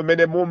chanso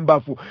mene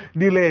mumbafu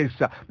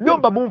nilesa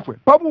nyomba mumfwe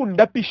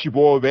pabunda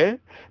pishibobe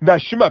na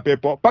shima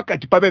pepo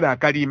pakati pabe na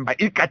kalimba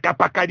ikata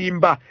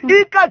pakalimba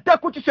ikata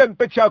kuti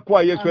sempe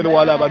chakwa Yesu ene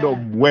wala bano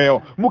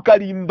mweo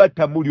mukalimba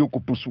tamuli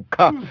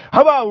okupusuka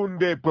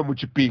habaunde pwe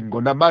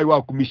muchipingo na mayi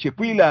wakumishe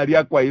kwila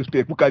alia kwa Yesu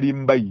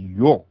kukalimba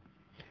iyo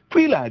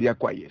kwila alia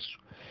kwa Yesu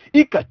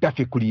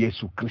ikatafe kuli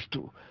Yesu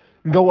Kristo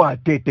nga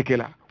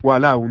watetekela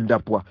wala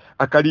undapwa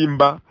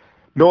akalimba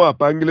no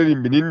apangile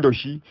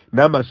limbinindoshi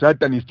na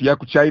masatanist ya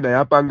kuchina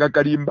yapanga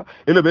kalimba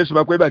elo besu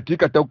bakweba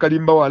tikata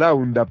ukalimba wala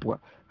undapwa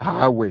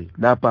hawe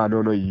napa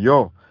nono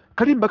iyo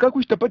kalimba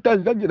kakushita pa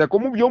Tanzania na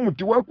komu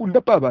byomuti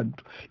wakunda pa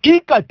abantu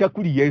ikata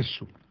kuli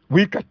Yesu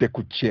wikate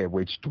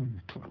kuchebwe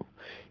chituntu.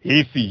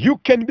 If you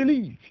can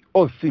believe,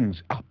 all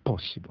things are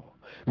possible.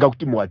 Nga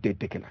kuti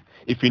mwatetekela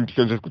ife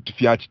ndifunza kuti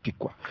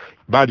fyachitikwa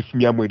bali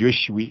fumya mweli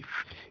shiwi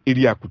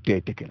ili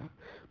akutetekela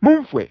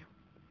mumfwe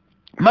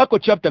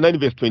Mark chapter 9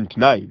 verse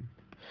 29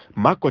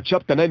 Mark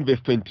chapter 9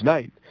 verse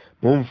 29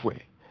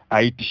 mumfwe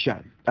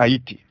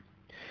aiti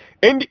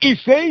and he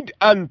said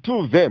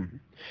unto them,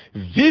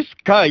 this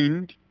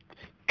kind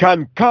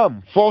can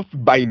come forth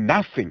by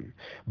nothing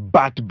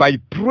but by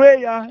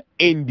prayer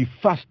and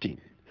fasting.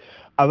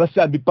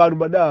 Abasambi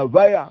panuma na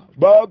vaya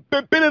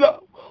bapepelela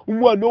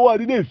umwana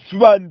waline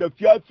fibanda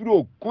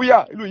fyafiro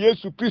kuya ilo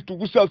Yesu Kristo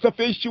kusasa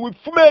feshi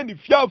wifumeni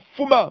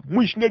fyafuma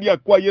mwishineli ya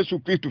kwa Yesu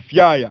Kristo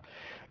fyaya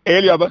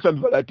eli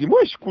abasambi balati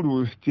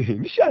mweshikuru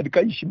nishadi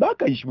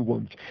kayishimaka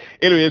yishimugombi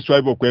ilo Yesu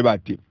aibo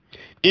kwebati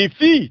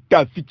ifi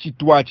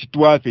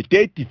tafichitwa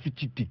feteti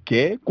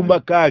fichitike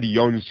kumakari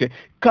yonse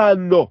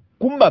kano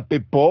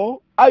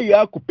kumapepo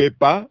aya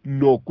kupepa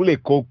no kule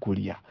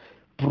kokulia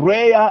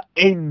prayer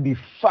and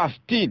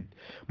fasting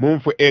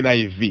mumfo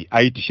NIV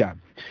aitishan.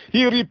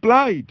 He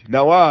replied,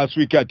 nawa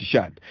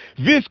aswikatishan,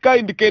 this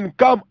kind can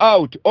come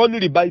out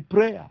only by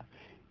prayer.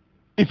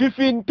 If you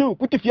fin tu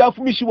kuti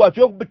fyafumishi wa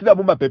fyo kubetila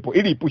mu mapepo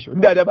ili pusho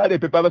ndada bale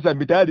pepa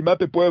basambita ali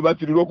mapepo yo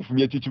bafiriro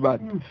kufumya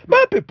chichibana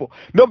mapepo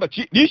nomba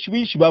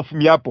lishwishi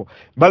bafumyapo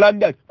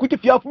balanda kuti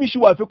fyafumishi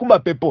wa fyo ku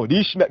mapepo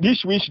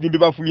lishwishi nimbi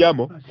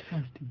bafumyamo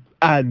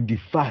and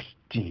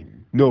fasting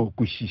no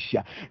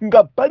kushisha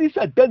nga pali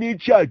satani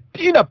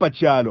chatina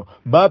pachalo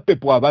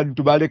mapepo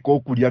abantu baleko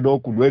okulya no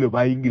kunwelo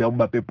bayingira mu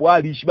mapepo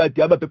ali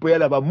shibati amapepo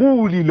yala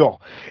bamulilo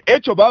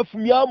echo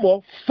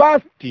bafumyamo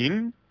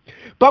fasting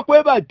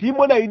pakweba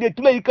timo na ine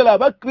tula ikala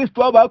ba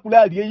Kristo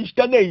abakula ali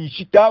yishita ne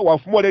yishita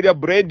wafumole ya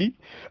bread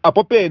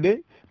apopene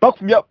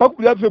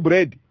pakulya fe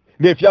bread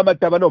ne fya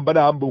mataba no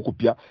mbana ambu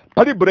kupya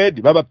pali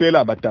bread baba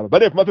pela mataba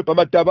bale fumafe pa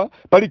mataba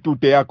pali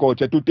tute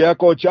ya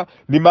kocha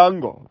ni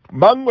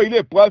mango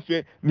ile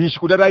poafe ni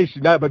shikuda rice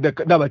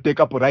na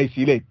bateka po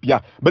rice ile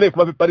pya bale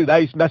fumafe pali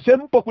rice na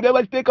sempo kulia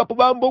bateka po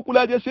bambo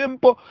kulaje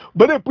sempo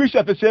bale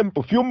puisha fe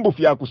sempo fyumbu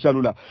fya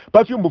kusalula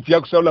pa fyumbu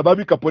fya kusalula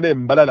babi kapone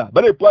mbalala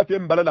bale poafe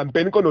mbalala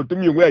mpeniko no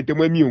tumyungu ya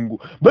temwe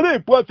myungu bale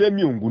poafe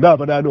myungu na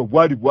banano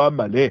bwali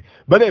bwamale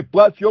bale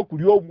poafe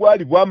okulyo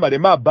bwali bwamale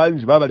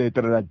mabanzi baba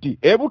letarati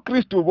ebu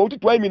Kristo bo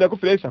twaimina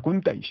kufilesa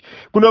kuntaishi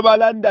kuno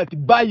balanda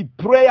by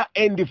prayer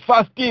and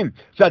fasting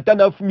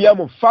satana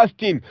afumyamo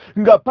fasting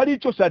nga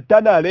palicho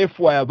satana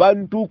alefu ya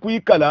bantu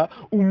kuikala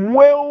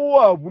umweo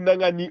wa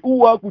bunangani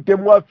uwa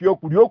kutemwa fyo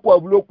kulyo kwa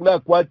bulo kula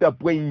kwata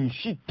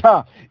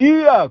pwenshita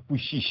iya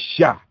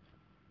kushisha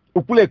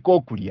ukule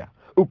kokulia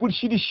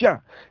ukushirisha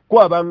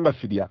kwa banga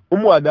filia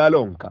umwana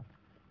alonka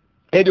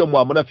edio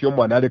mwamona fyo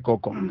mwana ale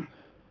koko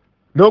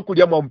no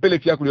kulya mwampele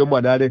fya kulyo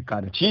mwana ale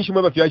kana chinshi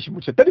mweba fya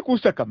shimucha tali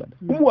kusakamana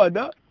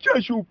umwana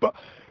chashupa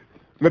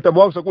ngata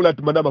mwakusa kula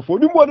tumana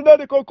mafoni mwana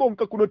nale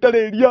kokonka kuno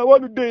tale elia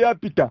wanu de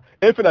yapita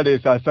efe na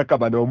lesa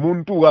sakamana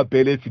omuntu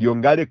wapele filyo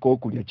ngale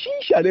kokulya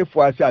chinshi ale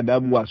fwasa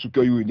anamu asuke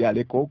yuni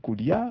ale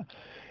kokulya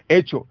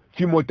echo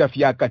fimota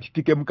fyaka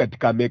kitike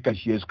mukatika meka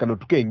Yesu kano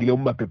tukengile mu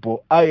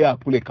mapepo aya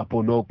kule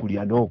kapono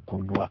kulya no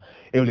kunwa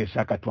eule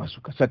saka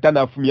twasuka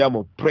satana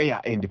afumyamo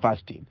prayer and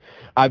fasting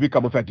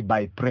abika mufati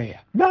by prayer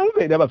na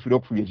ube naba firo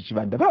kufumye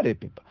chibanda bale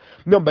pepa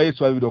nomba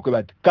Yesu abiro ko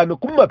bati kano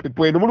kuma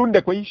pepo eno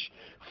mulunde kwishi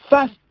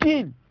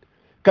fasting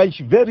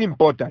kanshi very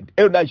important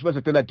ero nashi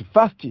satana ati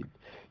fasting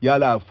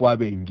yala afwa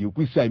bengi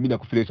ukwisa imina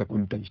kufilesa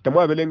kuntashi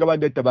tamwabelenga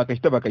bande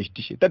tabaka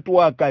shitishe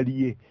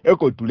tatuwakaliye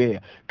eko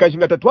tulea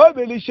kashinga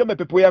tatwabelisha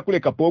mapepo yakule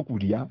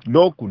kapokulya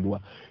no kunwa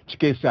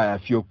chikesa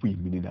yafyo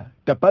kwiminina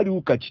tapali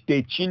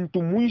ukachite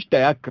chintu mwishta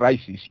ya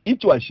crisis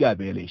icho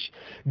ashabelesha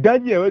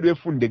Daniel wedwe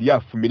funde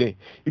lyafumile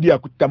ili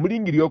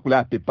yakutamulingiri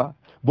okula pepa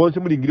bonse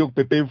mulingiri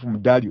okupepe mfumu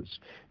Darius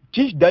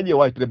Chish Daniel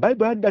was the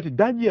Bible and that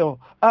Daniel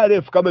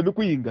aref kama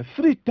mikuyinga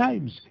 3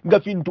 times nga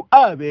fintu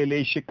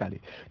abeleshe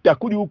kale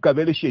takuli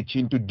ukabeleshe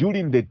chintu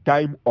during the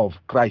time of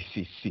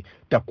crisis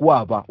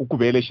takwaba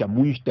ukubelesha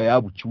mwishta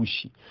ya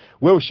buchushi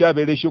wewe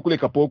ushabeleshe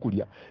kuleka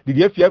pokulya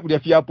lilyefi yakulya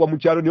fyapo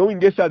mucharo niyo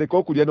ingesa aleko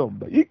okulya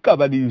nomba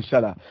ikaba ni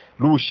nsala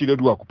rushire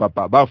rwa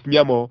kupapa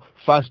bafumyamo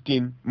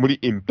fasting muri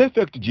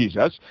imperfect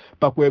Jesus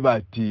pakweba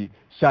ati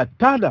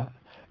satana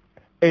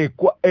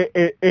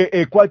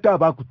ekwata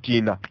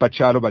abakutina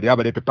pachalo bali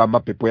abalepe pa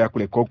mapepo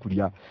yakule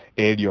kokulya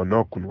elio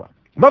nokunwa.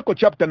 Marko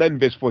chapter 9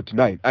 verse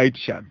 49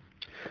 aitsham.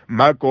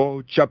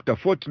 Marko chapter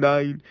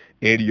 49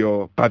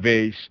 elio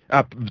paves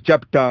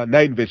chapter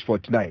 9 verse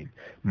 49.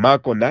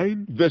 Marko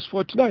 9 verse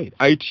 49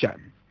 aitsham.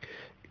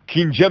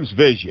 King James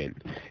version.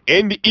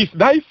 And if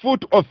thy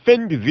foot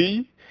offend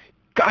thee,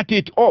 cut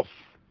it off.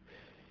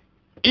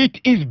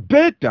 It is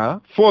better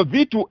for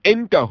thee to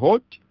enter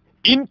hot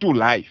into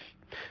life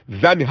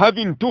than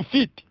having 2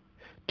 feet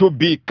to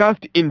be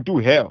cast into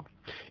hell,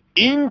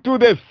 into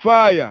the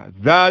fire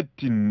that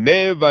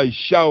never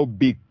shall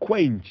be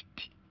quenched.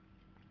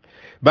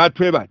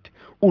 Batwebat,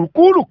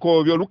 ukulu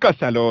kovyo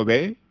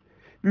lukasalobe,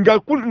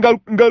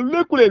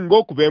 ngalekule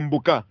ngoku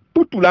bembuka,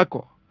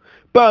 putulako,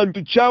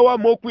 pantu chawa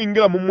moku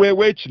ingira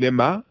mumwewe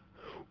chilema,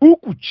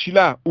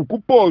 ukuchila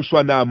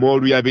ukuposwa na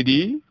moru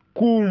yabidi,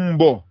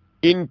 kumbo,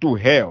 into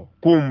hell,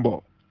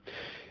 kumbo.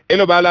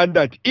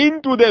 Elobalandat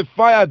into the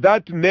fire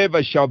that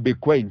never shall be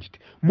quenched.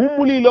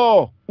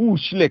 Mumulilo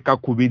ushileka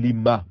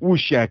kubilima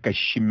ushaka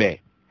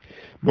shime.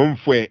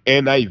 Mumfwe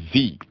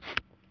NIV.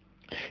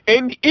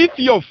 And if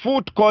your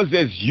foot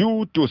causes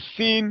you to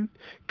sin,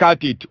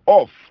 cut it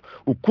off.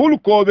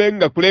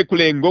 Ukulukobenga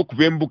kulekulengo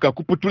kubembuka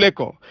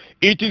kuputuleko.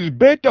 It is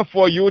better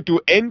for you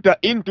to enter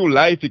into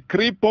life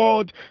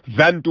crippled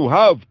than to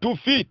have 2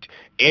 feet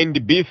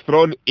and be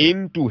thrown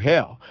into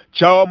hell.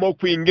 Chawa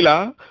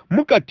mokuingila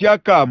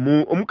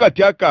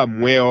mukatiaka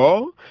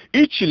mweo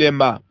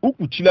ichilema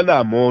ukuchila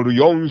na moru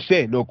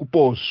yonse no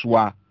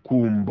kuposwa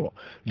kumbo.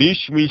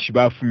 Lishmishi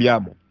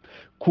bafumyamo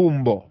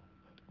kumbo.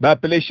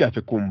 Bapele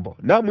shafe kumbo.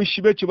 Na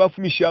mwishibecho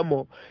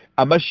bafumishamo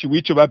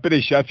amashiwicho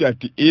bapele shafe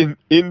ati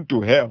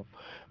into hell.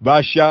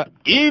 Basha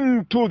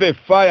into the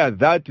fire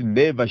that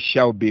never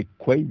shall be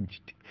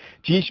quenched.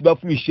 Chishi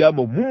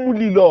bafumishamo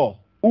mumulilo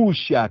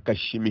ushaka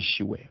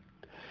shimishiwe.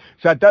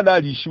 Satana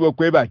alishiwe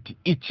kwebati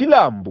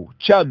ichilambu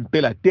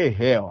champela te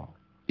hell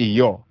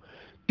iyo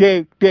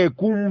te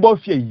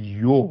kumbofye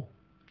iyo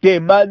te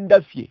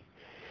mandafye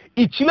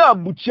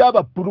ichilambu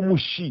chaba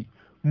purumushi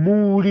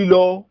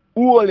mulilo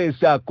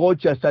uolesa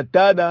kocha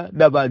satana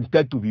na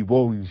bantatu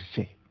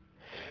bibonse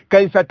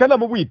kai satana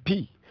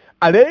mubwipi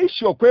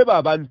aleisho kweba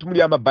abantu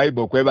muri ama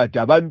Bible kweba ati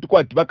abantu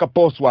kwati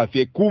bakaposwa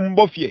afye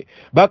kumbofye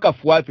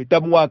bakafwafe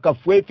tamuwaka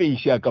fwefe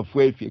ishaka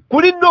fwefe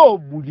kuli no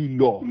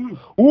mulilo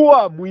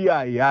uwa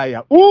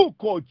muyayaya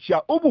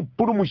ukocha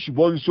ubupurumushi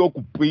bonso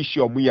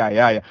okupwisha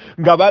muyayaya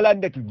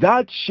ngabalanda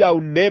that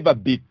shall never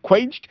be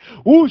quenched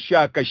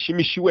ushaka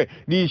shimishiwe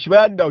ni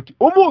shibanda uti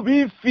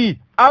umubifi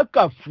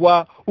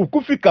akafwa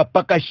ukufika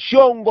paka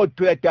shongo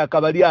tuleta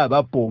akabali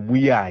abapo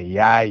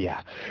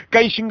muyayaya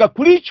kaishinga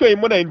kulicho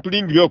imona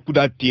intulingiro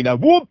kudatina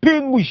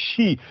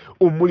bupingushi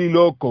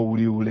umuliloko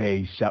uli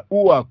uleisa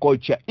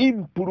uwakocha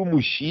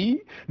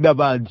impurumushi na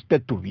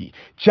banzitatubi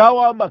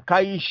chawa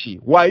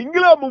makaishi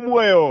waingira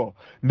mumweo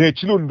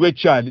nechilundwe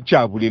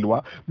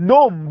chabulilwa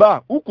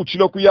nomba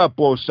ukuchilo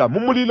kuyaposa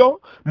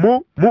mumulilo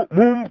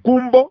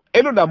kumbo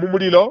eno na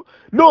mumulilo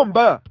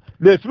nomba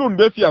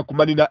nefirundo fya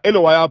kumanina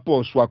elo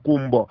wayaposwa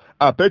kumbo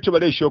apecho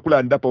balesho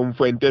kulanda po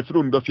mfwente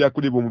firundo fya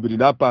kulibu mubiri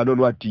napa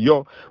nono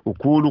atiyo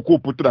ukulu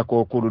kuputura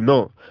kokulu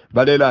no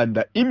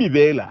balelanda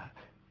imibela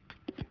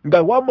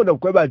nga wamona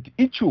kweba ati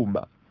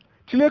ichuma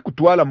chile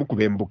kutwala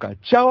mukubembuka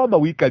chawa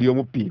mawika liyo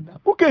mupina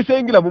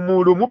kukesengira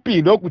mumulu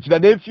mupina okuchira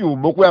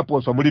nefyumo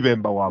okuyaposwa muri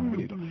bemba wa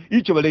muliro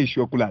icho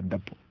balesho kulanda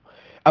po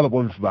aba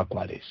bonfu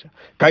bakwalesa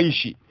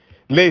kaishi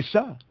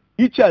lesa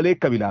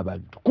ichaleka bila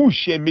abantu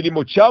kushe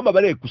milimo chama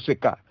bale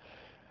kuseka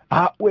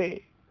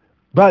awe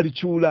bali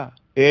chula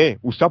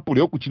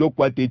usapule okuchira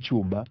okwata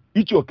echuma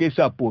icho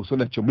kesa poso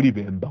nacho muri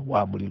bemba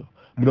wa muliro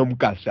muno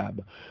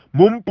mukasaba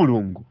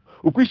mumpulungu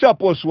ukwisa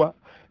poswa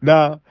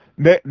na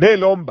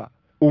nelomba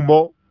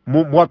umo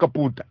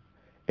mwakaputa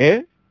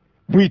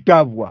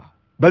mwitavwa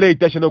bale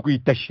itasha no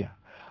kuitasha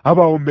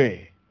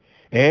abaome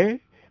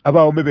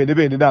aba omebene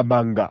bene na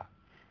manga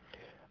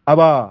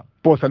aba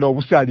posa no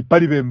busali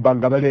pali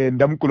bembanga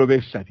balenda mukulo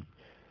besali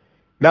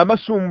na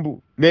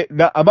masumbu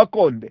na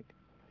amakonde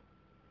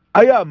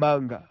aya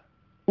manga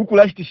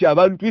ukulashtisha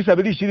abantu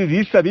isabirishiri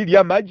risabiri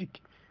ya magic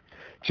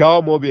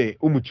chawo mobe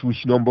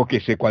umuchushi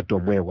nombokese kwato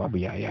mwewa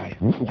muyayaya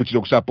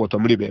ukutiro kusapota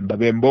muri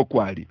bembo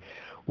kwali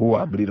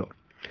uwa mliro.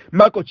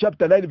 Mark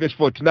chapter 9 verse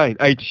 49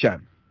 aitisha,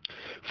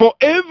 for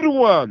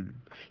everyone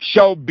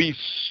shall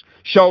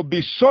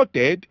be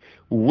sorted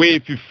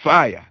with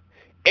fire,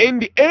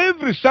 and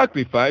every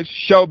sacrifice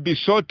shall be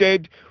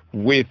sorted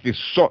with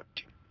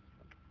salt.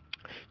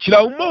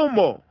 Chila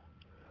umomo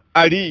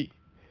ali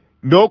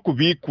no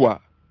kubikwa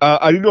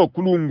ali no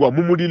kulungwa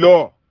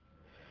mumulilo.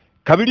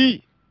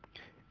 Kabiri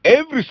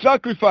every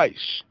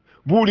sacrifice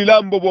buli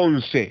lambo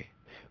bonse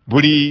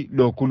buli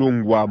no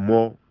kulungwa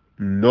mo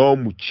no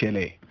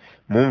muchele.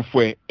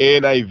 Mumfwe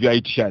NIV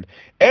aitishan,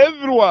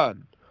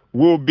 everyone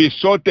will be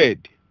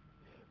sorted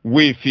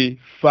with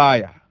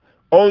fire.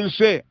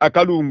 Onse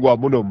akalungwa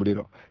muno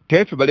muliro.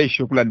 Tefe bale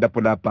shokulanda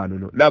pona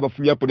pano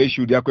n'abafunya pona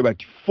ishuri yakwe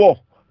bati 4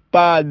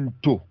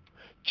 panto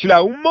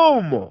chila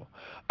umomo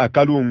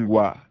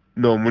akalungwa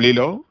no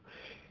muliro.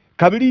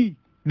 Kabiri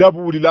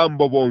nabuli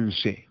lambo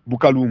bonse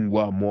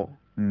bukalungwa mo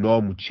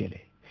no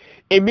muchele.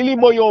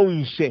 Emilimo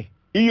yonse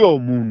iyo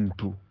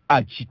muntu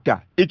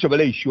achita icho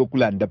bale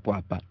ishokulanda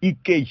papa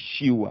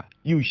ikeshiwa,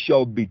 you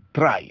shall be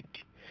tried.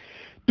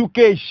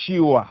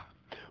 Tukeshiwa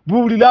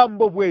buli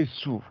lambo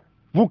bwesu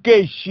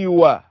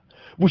bukeshiwa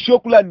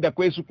bushokulanda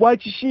kwesu kwa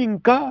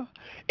chishinka.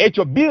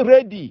 Echo be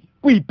ready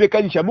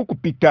kuipekanisha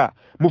mukupita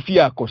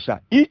mufiakosa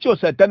icho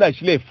satana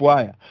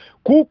ashilefwaya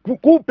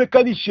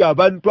kupekanisha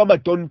abantu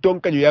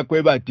amatontonkanyo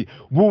yakwe bati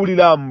buli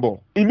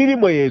lambo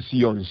imilimo yesu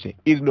yonse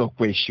ilino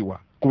kweshiwa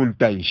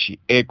kuntaishi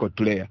eko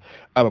tulea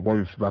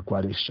ababonfi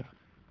bakwarisha.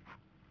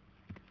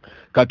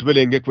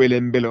 Katubelenge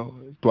kwelembelo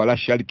twala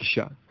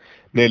shalikisha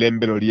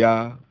nelembelo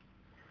lya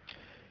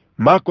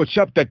Mark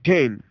chapter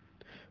 10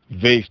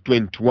 verse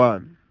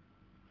 21.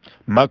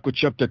 Mark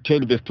chapter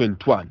 10 verse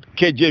 21.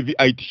 KJV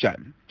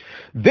aitishan,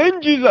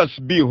 then Jesus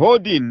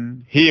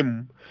beholding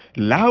him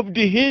loved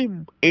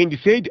him and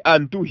said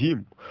unto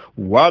him,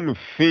 one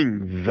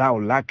thing thou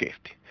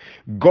lackest,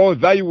 go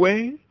thy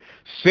way,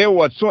 sell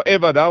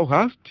whatsoever thou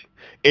hast,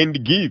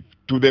 and give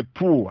to the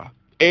poor,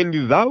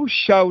 and thou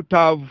shalt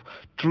have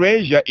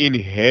treasure in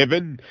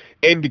heaven,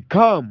 and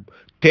come,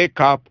 take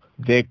up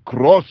the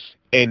cross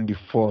and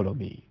follow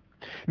me.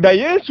 Na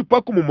Yesu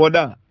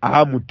pakumumona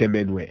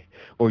ahamutemenwe.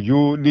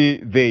 Oyu ni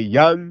the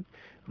young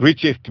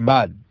richest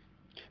man,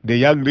 the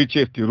young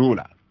richest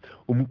ruler.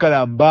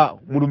 Umukalamba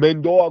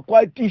mulumendo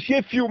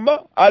wakwatishe fyuma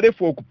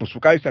alefu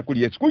okupusuka isa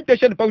kuli Yesu.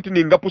 Kuitesha ni pakuti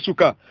ninga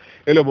pusuka.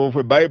 Ele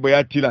mwofwe Bible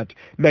ya tilati.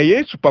 Na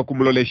Yesu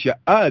pakumulolesha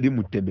ali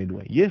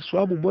mutemenwe. Yesu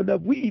amumona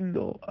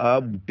bwino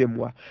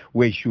amutemwa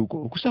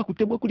weshuko. Kusa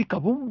kutemwa kuli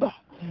kabumba.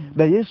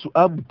 Na Yesu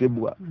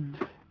amutemwa.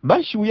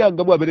 Mashi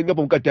uyanga mwaberenga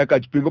pa mukati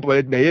akachipingo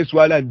pa na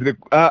Yesu alandire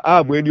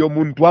mweni yo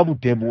muntu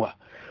amutemwa.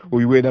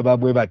 Uyuwena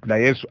bamwe bati na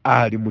Yesu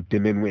ali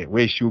mutemenwe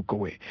weshuko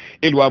we.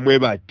 Elwa mwe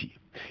bati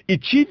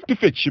ichintu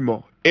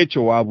fechimo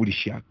echo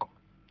wabulishako.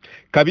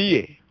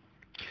 Kabiye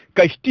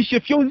kashitishe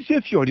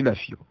fyonse fyoli na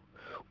fyo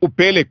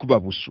upele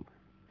kubabusu.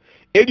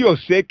 Elio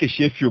seke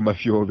shefyo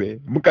mafyobe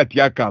mukati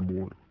yaka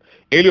amuru.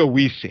 Elio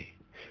wise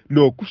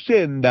no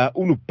kusenda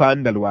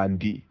ulupanda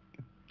luandi,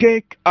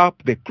 take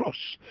up the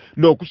cross.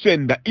 No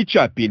kusenda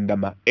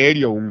ichapindama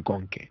elio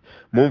unkonke.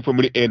 Mumfu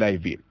muri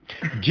NIV.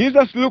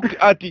 Jesus looked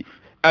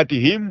at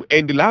him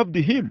and loved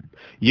him.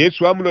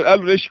 Yesu amulo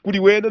alureshi kuli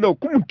wena no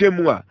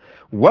kumutemwa.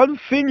 One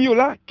thing you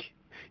lack,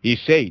 he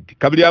said,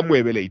 kabili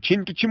amwebele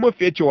chintu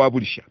chimofi echo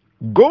wabulisha.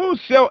 Go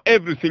sell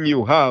everything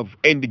you have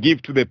and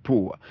give to the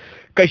poor.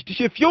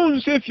 Kashitishe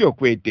fyonse fyo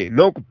kwete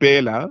no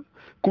kupela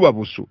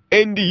kubabusu.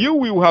 And you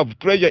will have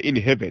treasure in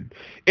heaven.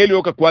 Ele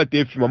oka kwate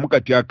efima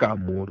mukati yaka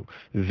amuru.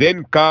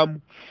 Then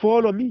come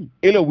follow me.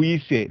 Ele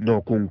wise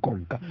no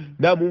kunkonka.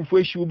 Na mumfu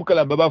eshu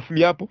bukala babafu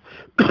miyapo.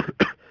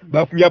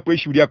 Bafu miyapo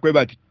eshu liya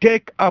kwebati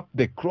take up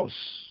the cross.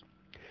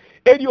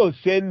 Ele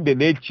osende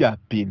necha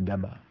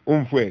pindama.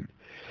 Umfweni.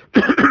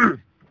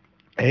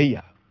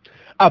 Eya.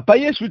 Apa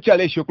Yesu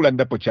chale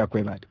shokulanda po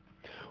chakwe bado.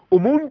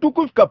 Umuntu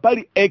kufika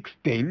pali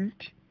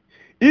extent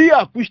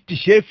iya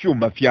kushtishe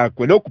fyuma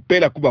fyakwe no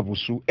kupela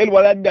kubabusu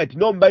elwalanda ati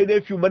no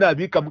mbaine fyuma na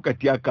abika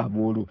mukati yaka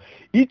amuru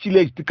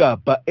ichile kitika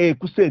apa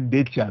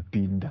kusende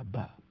chapinda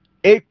ba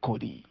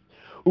ekori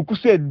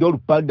ukusende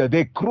olupanda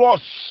the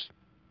cross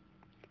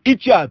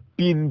icha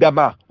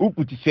pindama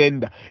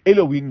ukutisenda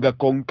elo winga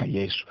konka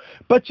Yesu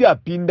pacha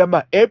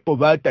pindama epo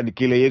bata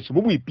nikile Yesu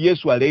mubuipi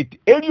Yesu aleti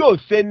elio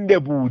sende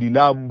buli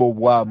lambo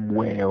bwa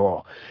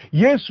mweo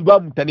Yesu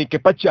bamutanike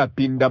pacha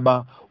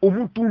pindama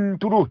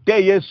umutunturu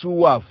te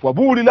Yesu wafwa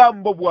buli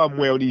lambo bwa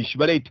mweo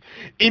nishibaleti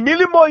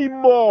imilimo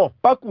imo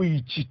paku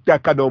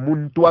ichitaka no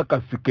muntu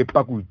akafike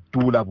paku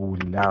itula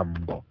buli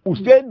lambo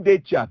usende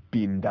cha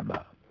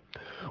pindama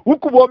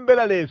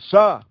ukubombela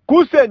lesa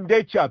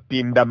kusende cha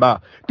pindama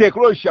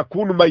tekrosha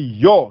kunuma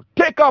yo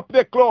take up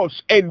the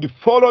cross and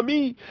follow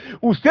me.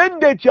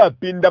 Usende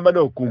chapindama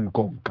no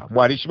kunkonka.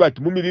 Mwarishi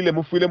bati mumilile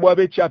mufuile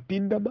mwabe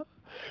chapindama.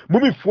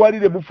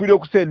 Mumifualile mufuile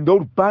okusenda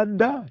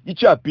olupanda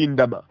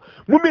ichapindama.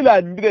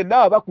 Mumilandile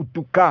na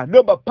bakutuka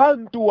no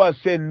bapantu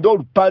wasenda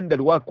olupanda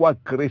lwakwa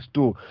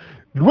Kristo.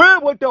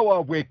 Lwebweta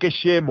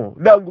wabwekeshemo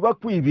nangu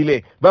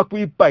bakwibile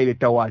bakwipaile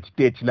tawati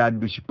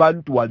techilandu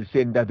chipantu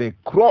walisenda the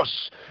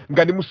cross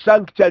ngani mu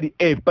sanctuary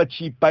epa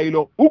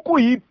chipailo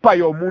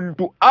ukuyipayo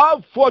muntu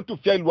afwa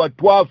tufyailwa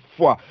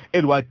twafwa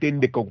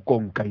elwatendeka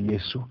kukonka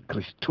Yesu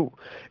Kristu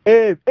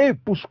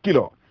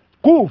puskilo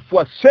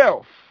kufwa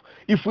self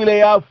ifwile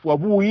yafwa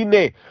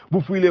buine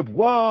bufwile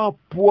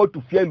bwapuo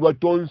tufyailwa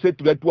tonse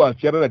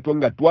tulatwafyara na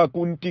twanga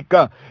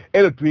twakuntika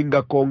elo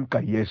twinga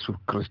konka Yesu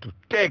Kristu.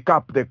 Take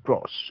up the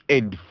cross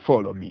and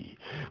follow me.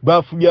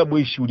 Bafumya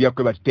mwishi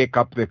uliakwe bati take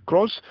up the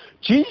cross.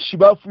 Chishi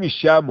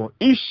bafumishamo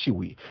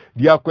ishiwi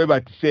liakwe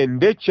bati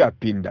sende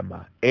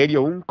chapindama.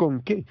 Elio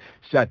unkonke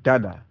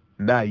satana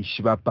na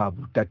ishi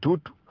bapabu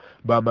tatutu.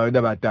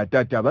 Bamawenda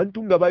batatati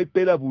abantunga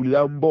baipela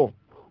bulambo.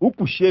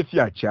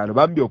 Ukushefya chalo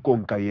bambio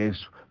konka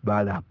Yesu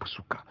bala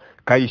apusuka.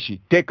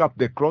 Kaishi take up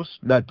the cross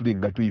na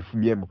tulinga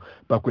tuifumyemo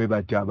bakwe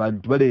bati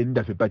abantu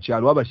balenda fe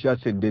pachalo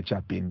abashasende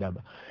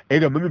chapindama.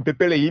 Elio mimi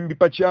pepele yimbi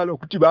pachalo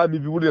kuti bami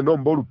biwulira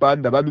nombo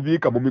olupanda bami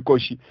bika mu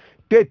mikoshi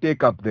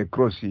take up the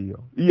cross hiyo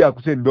iya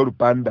kusenda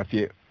olupanda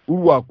fye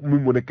uwa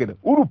kumimonekera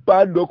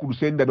ulupanda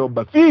okulusenda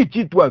nomba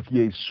fichitwa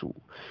Yesu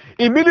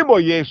imilimo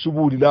Yesu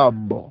buli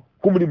lambo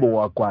kumulimo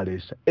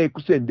wakwalesa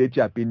kusende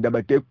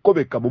chapindama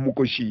tekobeka mu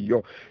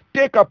mukoshiyo.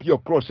 Take up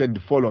your cross and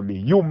follow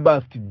me. You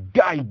must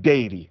die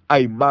daily.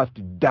 I must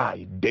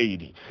die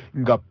daily.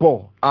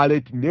 Ngapo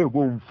aleti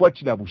nego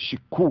mfwachila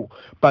bushiku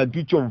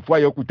panticho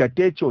mfwayo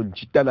kutatecho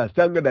nchitana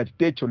sanga na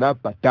techo na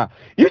pata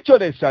icho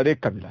nesale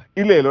kabila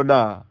ilelo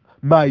na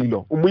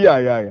mailo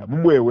umuyayaya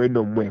mumwewe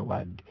no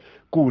mwewandi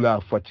kula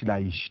afwachila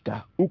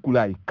ishita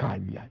ukula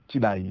ikanya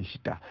chila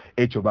ishita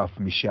echo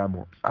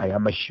bafumishamo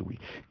ayamashiwi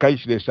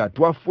kaishilesa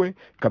twafwe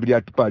kabili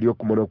atupali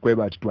okumono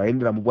kweba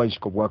atutwaendera mu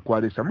bwanshiko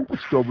bwakwalesa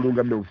mukusita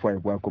obulunga mne bufwayo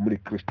bwako muri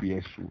Kristo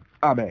Yesu.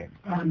 Amen.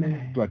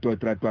 Amen.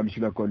 Twatotra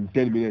twamishila kon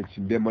 10 minutes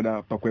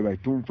ndemona pakweba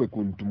itumfwe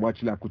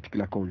kuntumwachila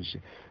kutikila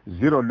konse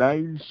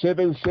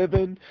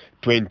 0977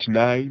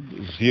 29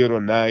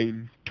 09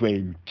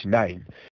 29.